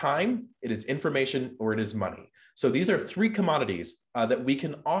 It is time, it is information, or it is money. So these are three commodities that we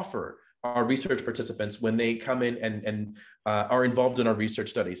can offer our research participants when they come in and are involved in our research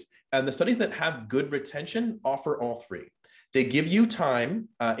studies. And the studies that have good retention offer all three. They give you time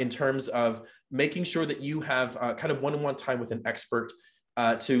in terms of making sure that you have kind of one-on-one time with an expert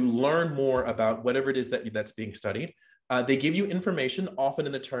to learn more about whatever it is that's being studied. They give you information, often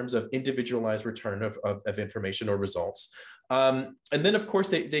in the terms of individualized return of information or results. And then, of course,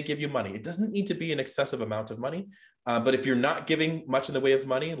 they give you money. It doesn't need to be an excessive amount of money, but if you're not giving much in the way of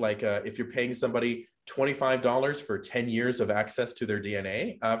money, like if you're paying somebody $25 for 10 years of access to their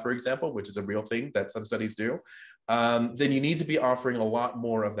DNA, for example, which is a real thing that some studies do, then you need to be offering a lot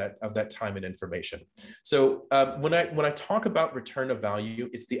more of that time and information. So when I talk about return of value,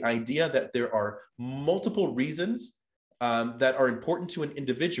 it's the idea that there are multiple reasons that are important to an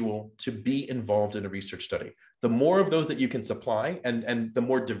individual to be involved in a research study. The more of those that you can supply and the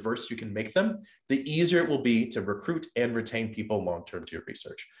more diverse you can make them, the easier it will be to recruit and retain people long-term to your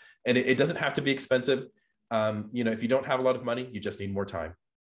research. And it doesn't have to be expensive. If you don't have a lot of money, you just need more time.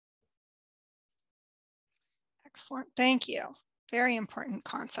 Excellent, thank you. Very important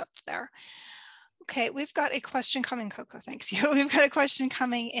concept there. Okay, we've got a question coming, Coco, thanks you. We've got a question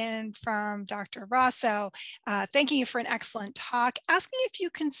coming in from Dr. Rosso, thanking you for an excellent talk, asking if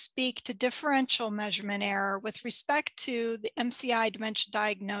you can speak to differential measurement error with respect to the MCI dementia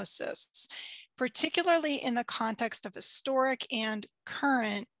diagnosis, particularly in the context of historic and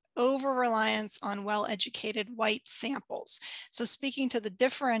current over-reliance on well-educated white samples. So speaking to the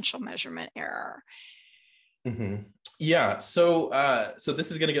differential measurement error. Mm-hmm. Yeah, so this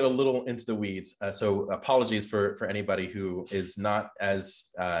is going to get a little into the weeds. So apologies for anybody who is not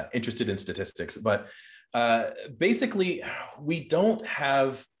as interested in statistics, but basically we don't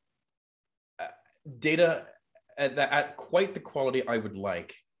have data at quite the quality I would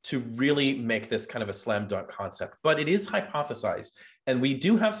like to really make this kind of a slam dunk concept, but it is hypothesized. And we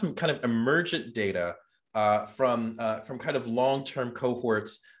do have some kind of emergent data from kind of long-term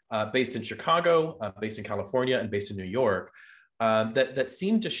cohorts based in Chicago, based in California, and based in New York, that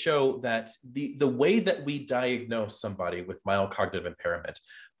seem to show that the way that we diagnose somebody with mild cognitive impairment,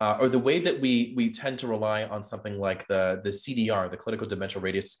 or the way that we tend to rely on something like the CDR, the Clinical Dementia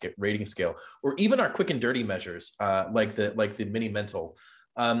Rating Scale, or even our quick and dirty measures, like the mini mental,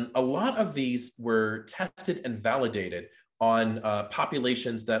 a lot of these were tested and validated on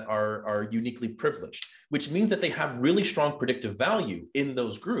populations that are uniquely privileged, which means that they have really strong predictive value in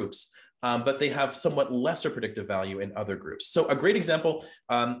those groups, but they have somewhat lesser predictive value in other groups. So a great example,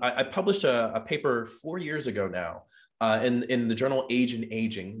 I published a paper 4 years ago now in the journal Age and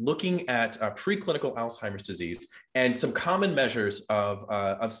Aging, looking at preclinical Alzheimer's disease and some common measures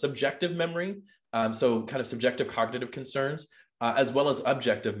of subjective memory, so kind of subjective cognitive concerns, as well as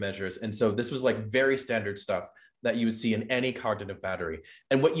objective measures. And so this was like very standard stuff that you would see in any cognitive battery.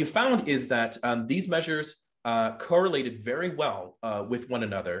 And what you found is that these measures correlated very well with one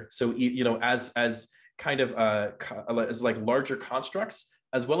another. So, as kind of as like larger constructs,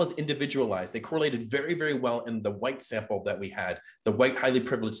 as well as individualized, they correlated very, very well in the white sample that we had, the white highly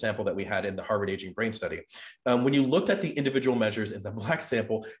privileged sample that we had in the Harvard Aging Brain Study. When you looked at the individual measures in the black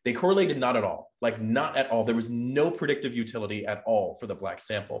sample, they correlated not at all, like not at all. There was no predictive utility at all for the black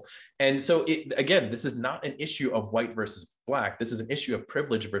sample. And so again, this is not an issue of white versus black. This is an issue of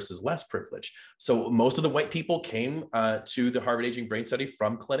privilege versus less privilege. So most of the white people came to the Harvard Aging Brain Study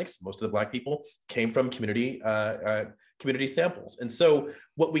from clinics. Most of the black people came from community samples. And so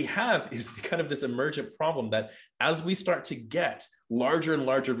what we have is kind of this emergent problem that as we start to get larger and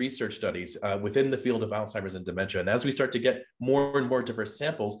larger research studies within the field of Alzheimer's and dementia, and as we start to get more and more diverse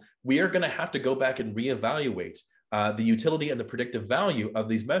samples, we are going to have to go back and reevaluate the utility and the predictive value of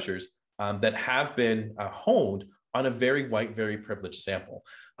these measures that have been honed on a very white, very privileged sample.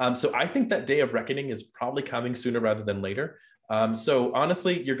 So I think that day of reckoning is probably coming sooner rather than later. So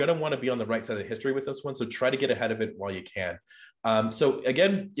honestly, you're going to want to be on the right side of history with this one. So try to get ahead of it while you can. So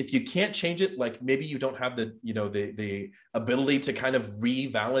again, if you can't change it, like maybe you don't have the, the ability to kind of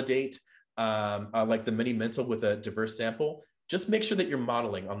revalidate like the mini mental with a diverse sample, just make sure that you're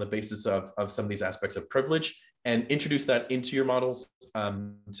modeling on the basis of some of these aspects of privilege and introduce that into your models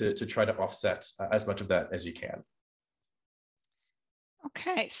to try to offset as much of that as you can.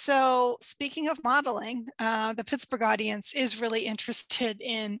 Okay, so speaking of modeling, the Pittsburgh audience is really interested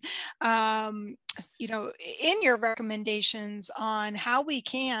in, in your recommendations on how we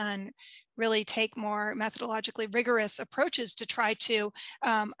can really take more methodologically rigorous approaches to try to,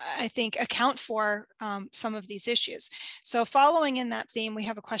 I think, account for some of these issues. So following in that theme, we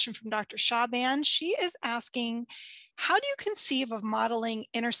have a question from Dr. Shaban. She is asking, how do you conceive of modeling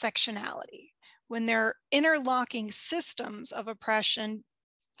intersectionality when they're interlocking systems of oppression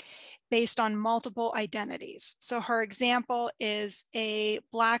based on multiple identities? So her example is a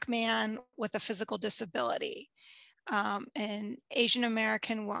Black man with a physical disability, an Asian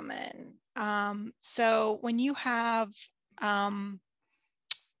American woman. So when you have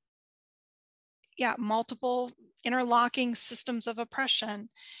multiple interlocking systems of oppression,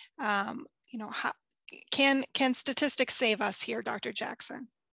 how can statistics save us here, Dr. Jackson?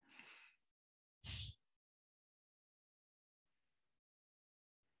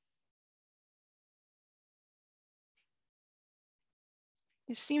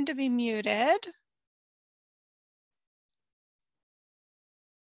 You seem to be muted.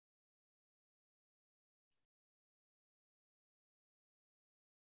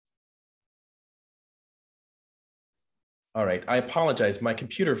 All right, I apologize. My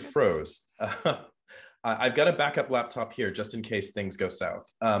computer froze. I've got a backup laptop here just in case things go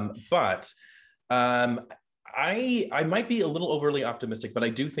south. I might be a little overly optimistic, but I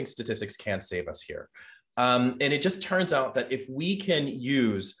do think statistics can save us here. And it just turns out that if we can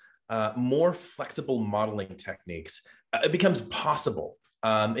use more flexible modeling techniques, it becomes possible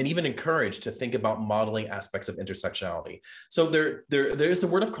and even encouraged to think about modeling aspects of intersectionality. So there's a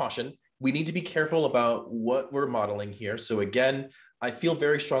word of caution. We need to be careful about what we're modeling here. So again, I feel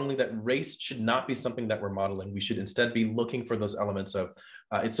very strongly that race should not be something that we're modeling. We should instead be looking for those elements of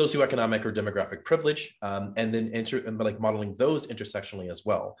socioeconomic or demographic privilege, and then modeling those intersectionally as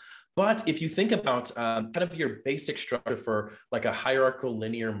well. But if you think about kind of your basic structure for like a hierarchical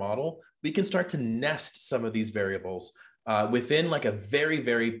linear model, we can start to nest some of these variables within like a very,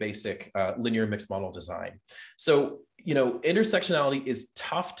 very basic linear mixed model design. So, intersectionality is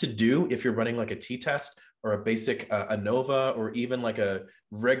tough to do if you're running like a t-test or a basic ANOVA, or even like a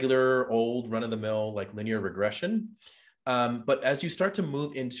regular old run-of-the-mill like linear regression. But as you start to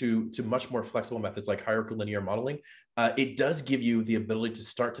move into much more flexible methods like hierarchical linear modeling, it does give you the ability to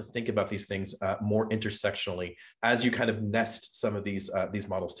start to think about these things more intersectionally as you kind of nest some of these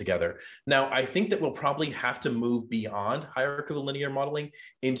models together. Now, I think that we'll probably have to move beyond hierarchical linear modeling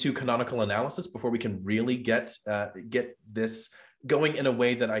into canonical analysis before we can really get this going in a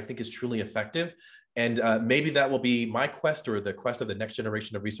way that I think is truly effective. And maybe that will be my quest or the quest of the next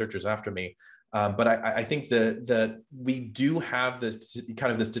generation of researchers after me. But I think that we do have this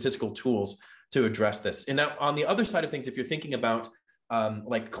kind of the statistical tools to address this. And now on the other side of things, if you're thinking about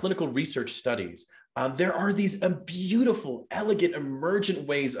like clinical research studies, there are these beautiful, elegant, emergent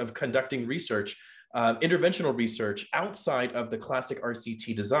ways of conducting research, interventional research outside of the classic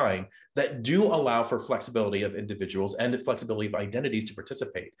RCT design that do allow for flexibility of individuals and flexibility of identities to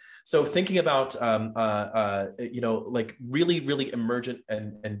participate. So thinking about, like really, really emergent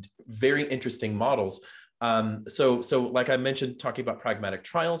and very interesting models. So like I mentioned, talking about pragmatic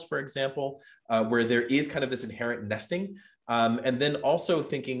trials, for example, where there is kind of this inherent nesting. And then also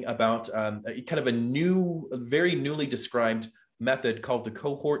thinking about kind of a new, very newly described method called the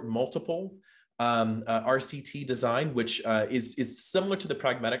cohort multiple RCT design, which is similar to the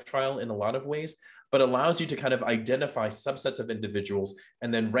pragmatic trial in a lot of ways, but allows you to kind of identify subsets of individuals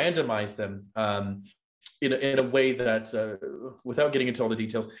and then randomize them in a way that, without getting into all the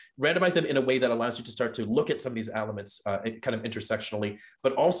details, randomize them in a way that allows you to start to look at some of these elements kind of intersectionally,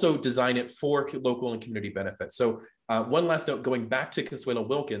 but also design it for local and community benefit. So one last note, going back to Consuelo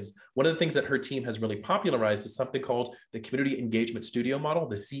Wilkins, one of the things that her team has really popularized is something called the Community Engagement Studio Model,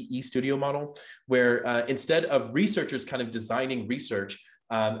 the CE Studio Model, where instead of researchers kind of designing research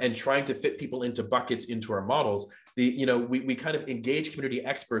and trying to fit people into buckets into our models, we kind of engage community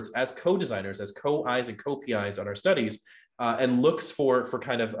experts as co-designers, as co-Is and co-PIs on our studies, and looks for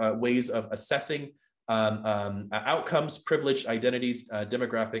kind of ways of assessing outcomes, privileged identities,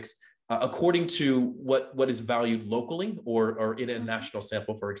 demographics, according to what is valued locally or in a national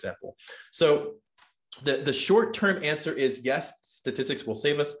sample, for example. So The short-term answer is yes, statistics will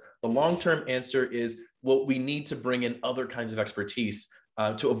save us. The long-term answer is, well, we need to bring in other kinds of expertise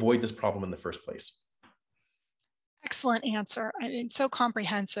to avoid this problem in the first place. Excellent answer, and so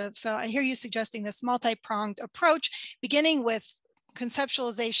comprehensive. So I hear you suggesting this multi-pronged approach, beginning with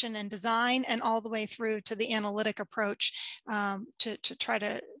conceptualization and design, and all the way through to the analytic approach to try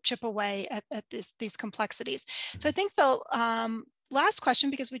to chip away at these complexities. So I think the last question,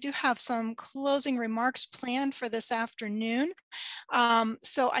 because we do have some closing remarks planned for this afternoon.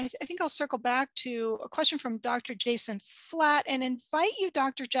 So I think I'll circle back to a question from Dr. Jason Flatt and invite you,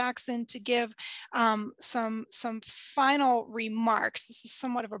 Dr. Jackson, to give some final remarks. This is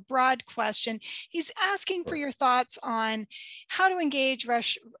somewhat of a broad question. He's asking for your thoughts on how to engage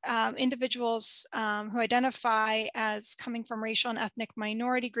individuals who identify as coming from racial and ethnic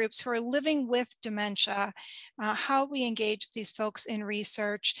minority groups who are living with dementia, how we engage these folks in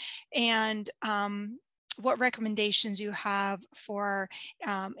research, and what recommendations you have for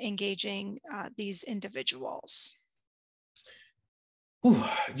engaging these individuals. Ooh,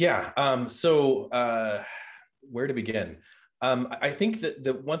 yeah, so where to begin? I think that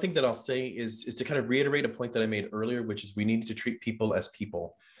the one thing that I'll say is to kind of reiterate a point that I made earlier, which is we need to treat people as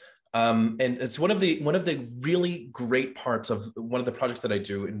people. And it's one of the really great parts of one of the projects that I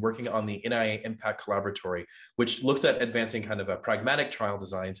do in working on the NIA Impact Collaboratory, which looks at advancing kind of a pragmatic trial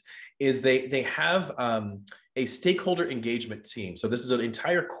designs, is they have a stakeholder engagement team. So this is an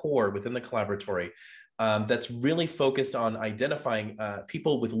entire core within the collaboratory that's really focused on identifying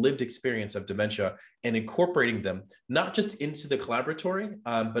people with lived experience of dementia and incorporating them, not just into the collaboratory,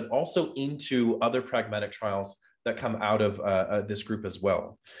 but also into other pragmatic trials that come out of this group as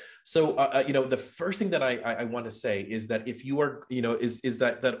well. So, the first thing that I want to say is that if you are, is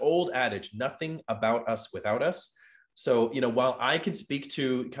that old adage, nothing about us without us. So, while I can speak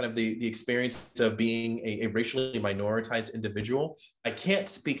to kind of the experience of being a racially minoritized individual, I can't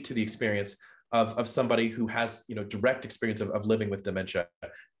speak to the experience of somebody who has, direct experience of living with dementia.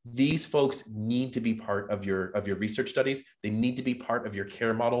 These folks need to be part of your research studies. They need to be part of your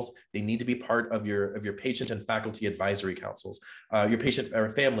care models. They need to be part of your patient and faculty advisory councils, your patient or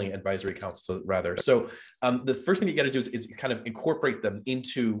family advisory councils rather. So the first thing you got to do is kind of incorporate them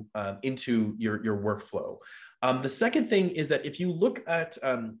into your workflow. The second thing is that if you look at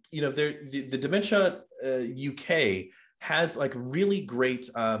the Dementia UK has like really great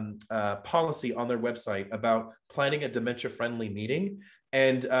policy on their website about planning a dementia-friendly meeting.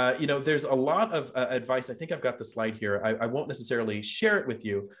 And, there's a lot of advice. I think I've got the slide here. I won't necessarily share it with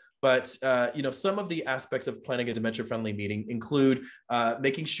you, but, some of the aspects of planning a dementia-friendly meeting include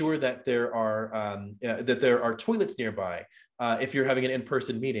making sure that there are toilets nearby. If you're having an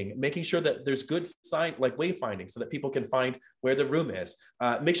in-person meeting, making sure that there's good sign like wayfinding so that people can find where the room is.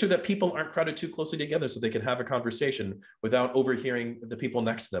 Make sure that people aren't crowded too closely together so they can have a conversation without overhearing the people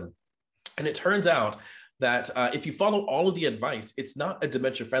next to them. And it turns out that if you follow all of the advice, it's not a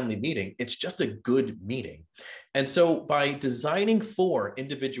dementia-friendly meeting, it's just a good meeting. And so by designing for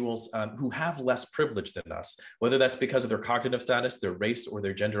individuals who have less privilege than us, whether that's because of their cognitive status, their race, or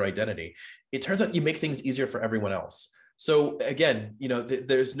their gender identity, it turns out you make things easier for everyone else. So again,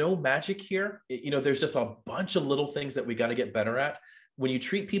 there's no magic here. There's just a bunch of little things that we got to get better at. When you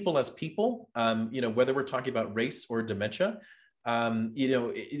treat people as people, whether we're talking about race or dementia,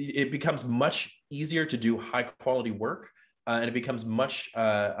 it becomes much easier to do high quality work, and it becomes much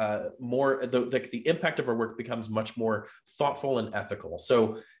more, the impact of our work becomes much more thoughtful and ethical.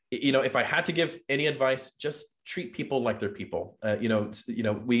 So, if I had to give any advice, just treat people like they're people.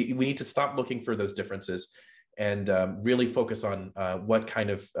 We need to stop looking for those differences and really focus on what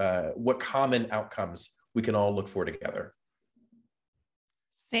common outcomes we can all look for together.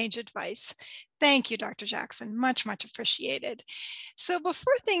 Sage advice. Thank you, Dr. Jackson. Much, much appreciated. So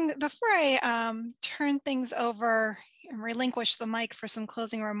before I turn things over and relinquish the mic for some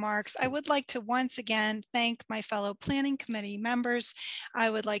closing remarks, I would like to once again thank my fellow planning committee members. I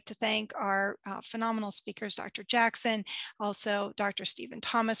would like to thank our phenomenal speakers, Dr. Jackson, also Dr. Stephen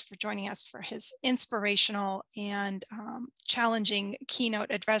Thomas for joining us for his inspirational and challenging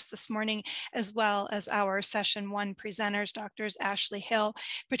keynote address this morning, as well as our session one presenters, Drs. Ashley Hill,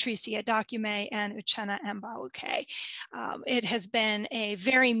 Patricia Dokume, and Uchenna Mbauke. It has been a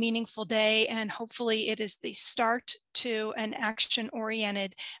very meaningful day, and hopefully it is the start to an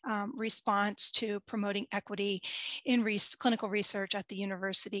action-oriented response to promoting equity in clinical research at the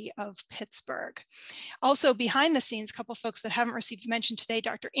University of Pittsburgh. Also behind the scenes, a couple of folks that haven't received mention today,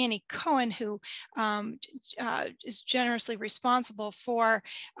 Dr. Annie Cohen, who is generously responsible for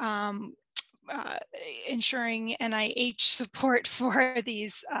ensuring NIH support for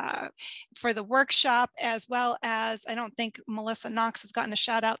these, for the workshop, as well as, I don't think Melissa Knox has gotten a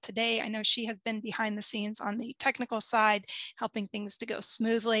shout out today. I know she has been behind the scenes on the technical side, helping things to go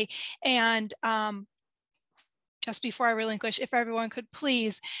smoothly. And just before I relinquish, if everyone could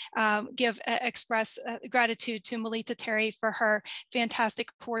please express gratitude to Melita Terry for her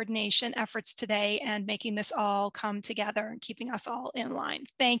fantastic coordination efforts today and making this all come together and keeping us all in line.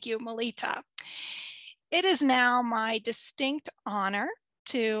 Thank you, Melita. It is now my distinct honor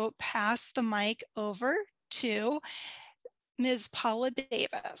to pass the mic over to Ms. Paula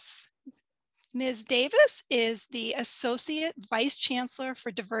Davis. Ms. Davis is the Associate Vice Chancellor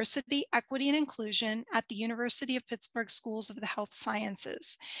for Diversity, Equity, and Inclusion at the University of Pittsburgh Schools of the Health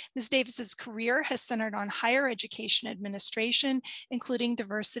Sciences. Ms. Davis's career has centered on higher education administration, including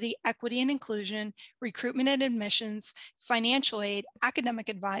diversity, equity, and inclusion, recruitment and admissions, financial aid, academic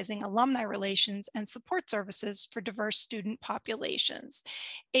advising, alumni relations, and support services for diverse student populations.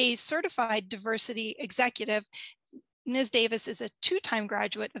 A certified diversity executive, Ms. Davis is a two-time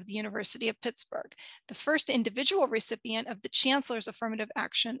graduate of the University of Pittsburgh, the first individual recipient of the Chancellor's Affirmative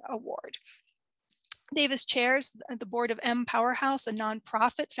Action Award. Davis chairs the board of M Powerhouse, a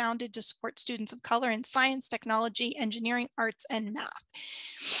nonprofit founded to support students of color in science, technology, engineering, arts, and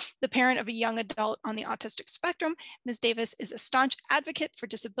math. The parent of a young adult on the autistic spectrum, Ms. Davis is a staunch advocate for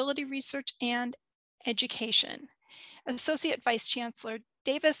disability research and education. Associate Vice Chancellor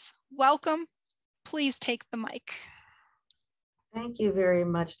Davis, welcome. Please take the mic. Thank you very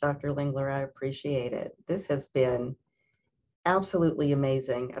much, Dr. Lingler. I appreciate it. This has been absolutely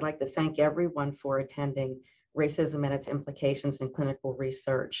amazing. I'd like to thank everyone for attending Racism and Its Implications in Clinical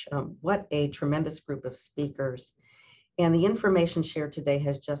Research. What a tremendous group of speakers. And the information shared today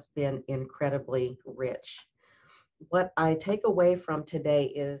has just been incredibly rich. What I take away from today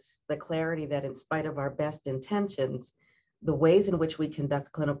is the clarity that in spite of our best intentions, the ways in which we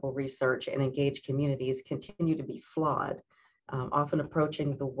conduct clinical research and engage communities continue to be flawed. Often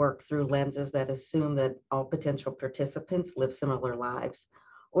approaching the work through lenses that assume that all potential participants live similar lives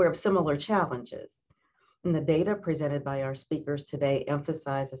or have similar challenges. And the data presented by our speakers today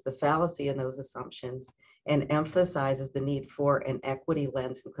emphasizes the fallacy in those assumptions and emphasizes the need for an equity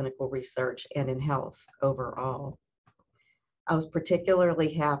lens in clinical research and in health overall. I was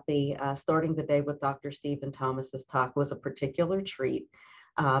particularly happy starting the day with Dr. Stephen Thomas's talk was a particular treat.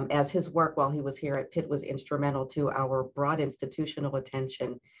 As his work while he was here at Pitt was instrumental to our broad institutional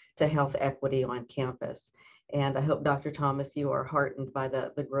attention to health equity on campus. And I hope, Dr. Thomas, you are heartened by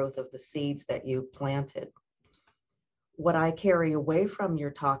the growth of the seeds that you planted. What I carry away from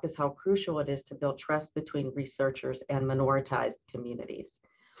your talk is how crucial it is to build trust between researchers and minoritized communities.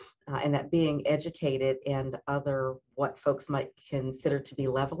 And that being educated and other what folks might consider to be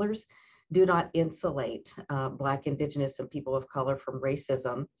levelers do not insulate Black, Indigenous, and people of color from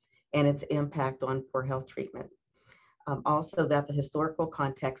racism and its impact on poor health treatment. Also, that the historical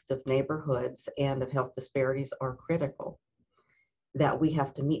context of neighborhoods and of health disparities are critical, that we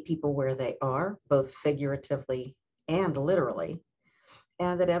have to meet people where they are, both figuratively and literally,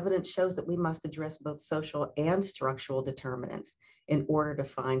 and that evidence shows that we must address both social and structural determinants in order to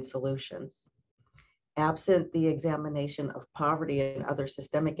find solutions. Absent the examination of poverty and other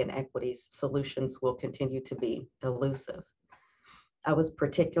systemic inequities, solutions will continue to be elusive. I was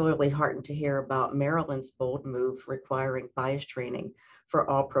particularly heartened to hear about Maryland's bold move requiring bias training for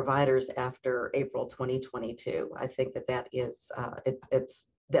all providers after April 2022. I think that is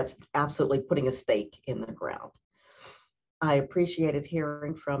that's absolutely putting a stake in the ground. I appreciated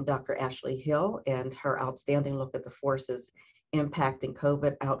hearing from Dr. Ashley Hill and her outstanding look at the forces impacting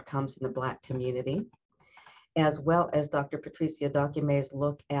COVID outcomes in the Black community, as well as Dr. Patricia Docume's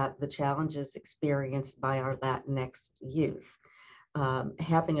look at the challenges experienced by our Latinx youth.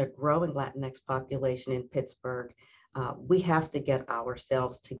 Having a growing Latinx population in Pittsburgh, we have to get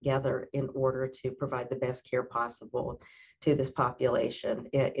ourselves together in order to provide the best care possible to this population.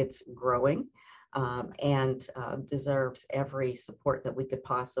 It's growing and deserves every support that we could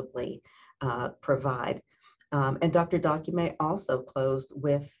possibly provide. And Dr. Docume also closed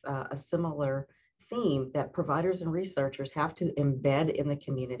with a similar theme that providers and researchers have to embed in the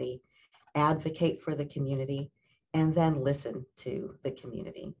community, advocate for the community, and then listen to the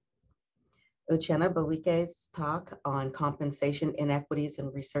community. Uchenna Bawike's talk on compensation inequities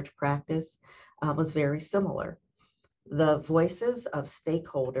in research practice was very similar. The voices of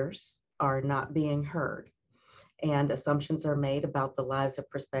stakeholders are not being heard, and assumptions are made about the lives of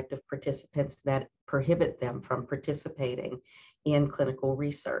prospective participants that prohibit them from participating in clinical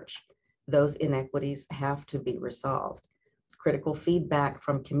research. Those inequities have to be resolved. Critical feedback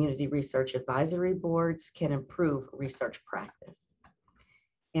from community research advisory boards can improve research practice.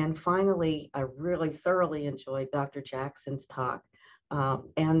 And finally, I really thoroughly enjoyed Dr. Jackson's talk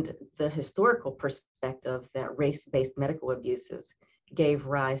and the historical perspective that race-based medical abuses gave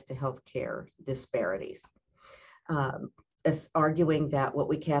rise to healthcare disparities. As arguing that what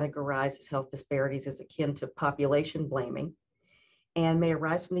we categorize as health disparities is akin to population blaming and may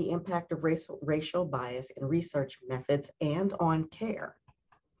arise from the impact of racial bias in research methods and on care.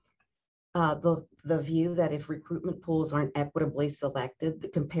 The view that if recruitment pools aren't equitably selected, the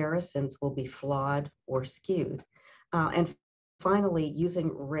comparisons will be flawed or skewed. And finally,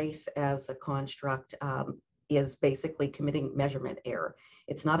 using race as a construct is basically committing measurement error.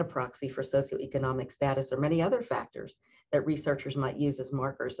 It's not a proxy for socioeconomic status or many other factors that researchers might use as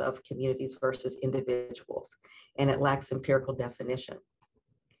markers of communities versus individuals, and it lacks empirical definition.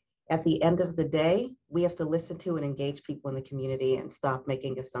 At the end of the day, we have to listen to and engage people in the community and stop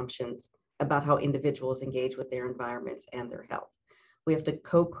making assumptions about how individuals engage with their environments and their health. We have to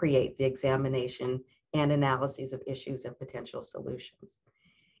co-create the examination and analyses of issues and potential solutions,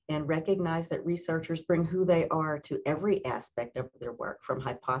 and recognize that researchers bring who they are to every aspect of their work, from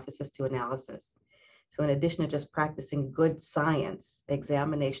hypothesis to analysis. So in addition to just practicing good science,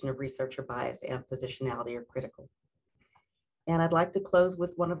 examination of researcher bias and positionality are critical. And I'd like to close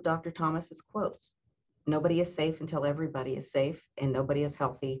with one of Dr. Thomas's quotes. Nobody is safe until everybody is safe, and nobody is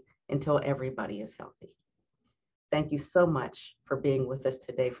healthy until everybody is healthy. Thank you so much for being with us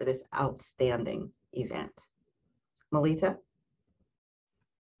today for this outstanding event. Melita?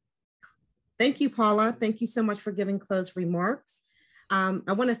 Thank you, Paula. Thank you so much for giving closed remarks. I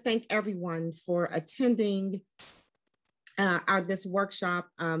want to thank everyone for attending this workshop.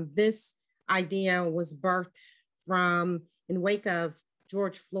 This idea was birthed in wake of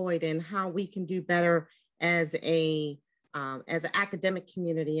George Floyd and how we can do better as an academic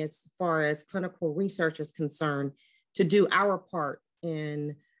community, as far as clinical research is concerned, to do our part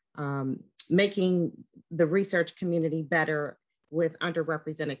in making the research community better with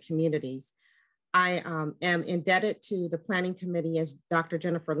underrepresented communities. I am indebted to the planning committee, as Dr.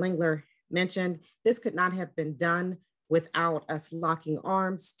 Jennifer Lingler mentioned. This could not have been done without us locking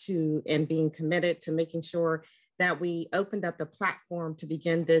arms and being committed to making sure that we opened up the platform to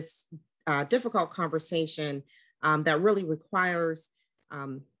begin this difficult conversation that really requires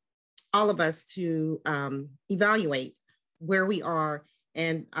all of us to evaluate where we are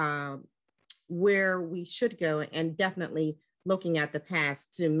and where we should go, and definitely looking at the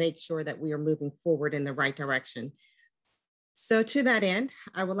past to make sure that we are moving forward in the right direction. So to that end,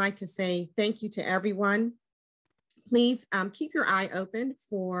 I would like to say thank you to everyone. Please keep your eye open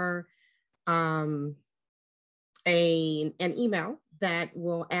for an email that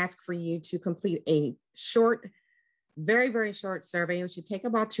will ask for you to complete a short, very, very short survey. It should take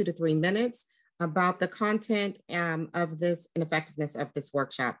about 2 to 3 minutes about the content of this and effectiveness of this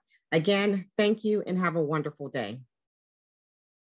workshop. Again, thank you and have a wonderful day.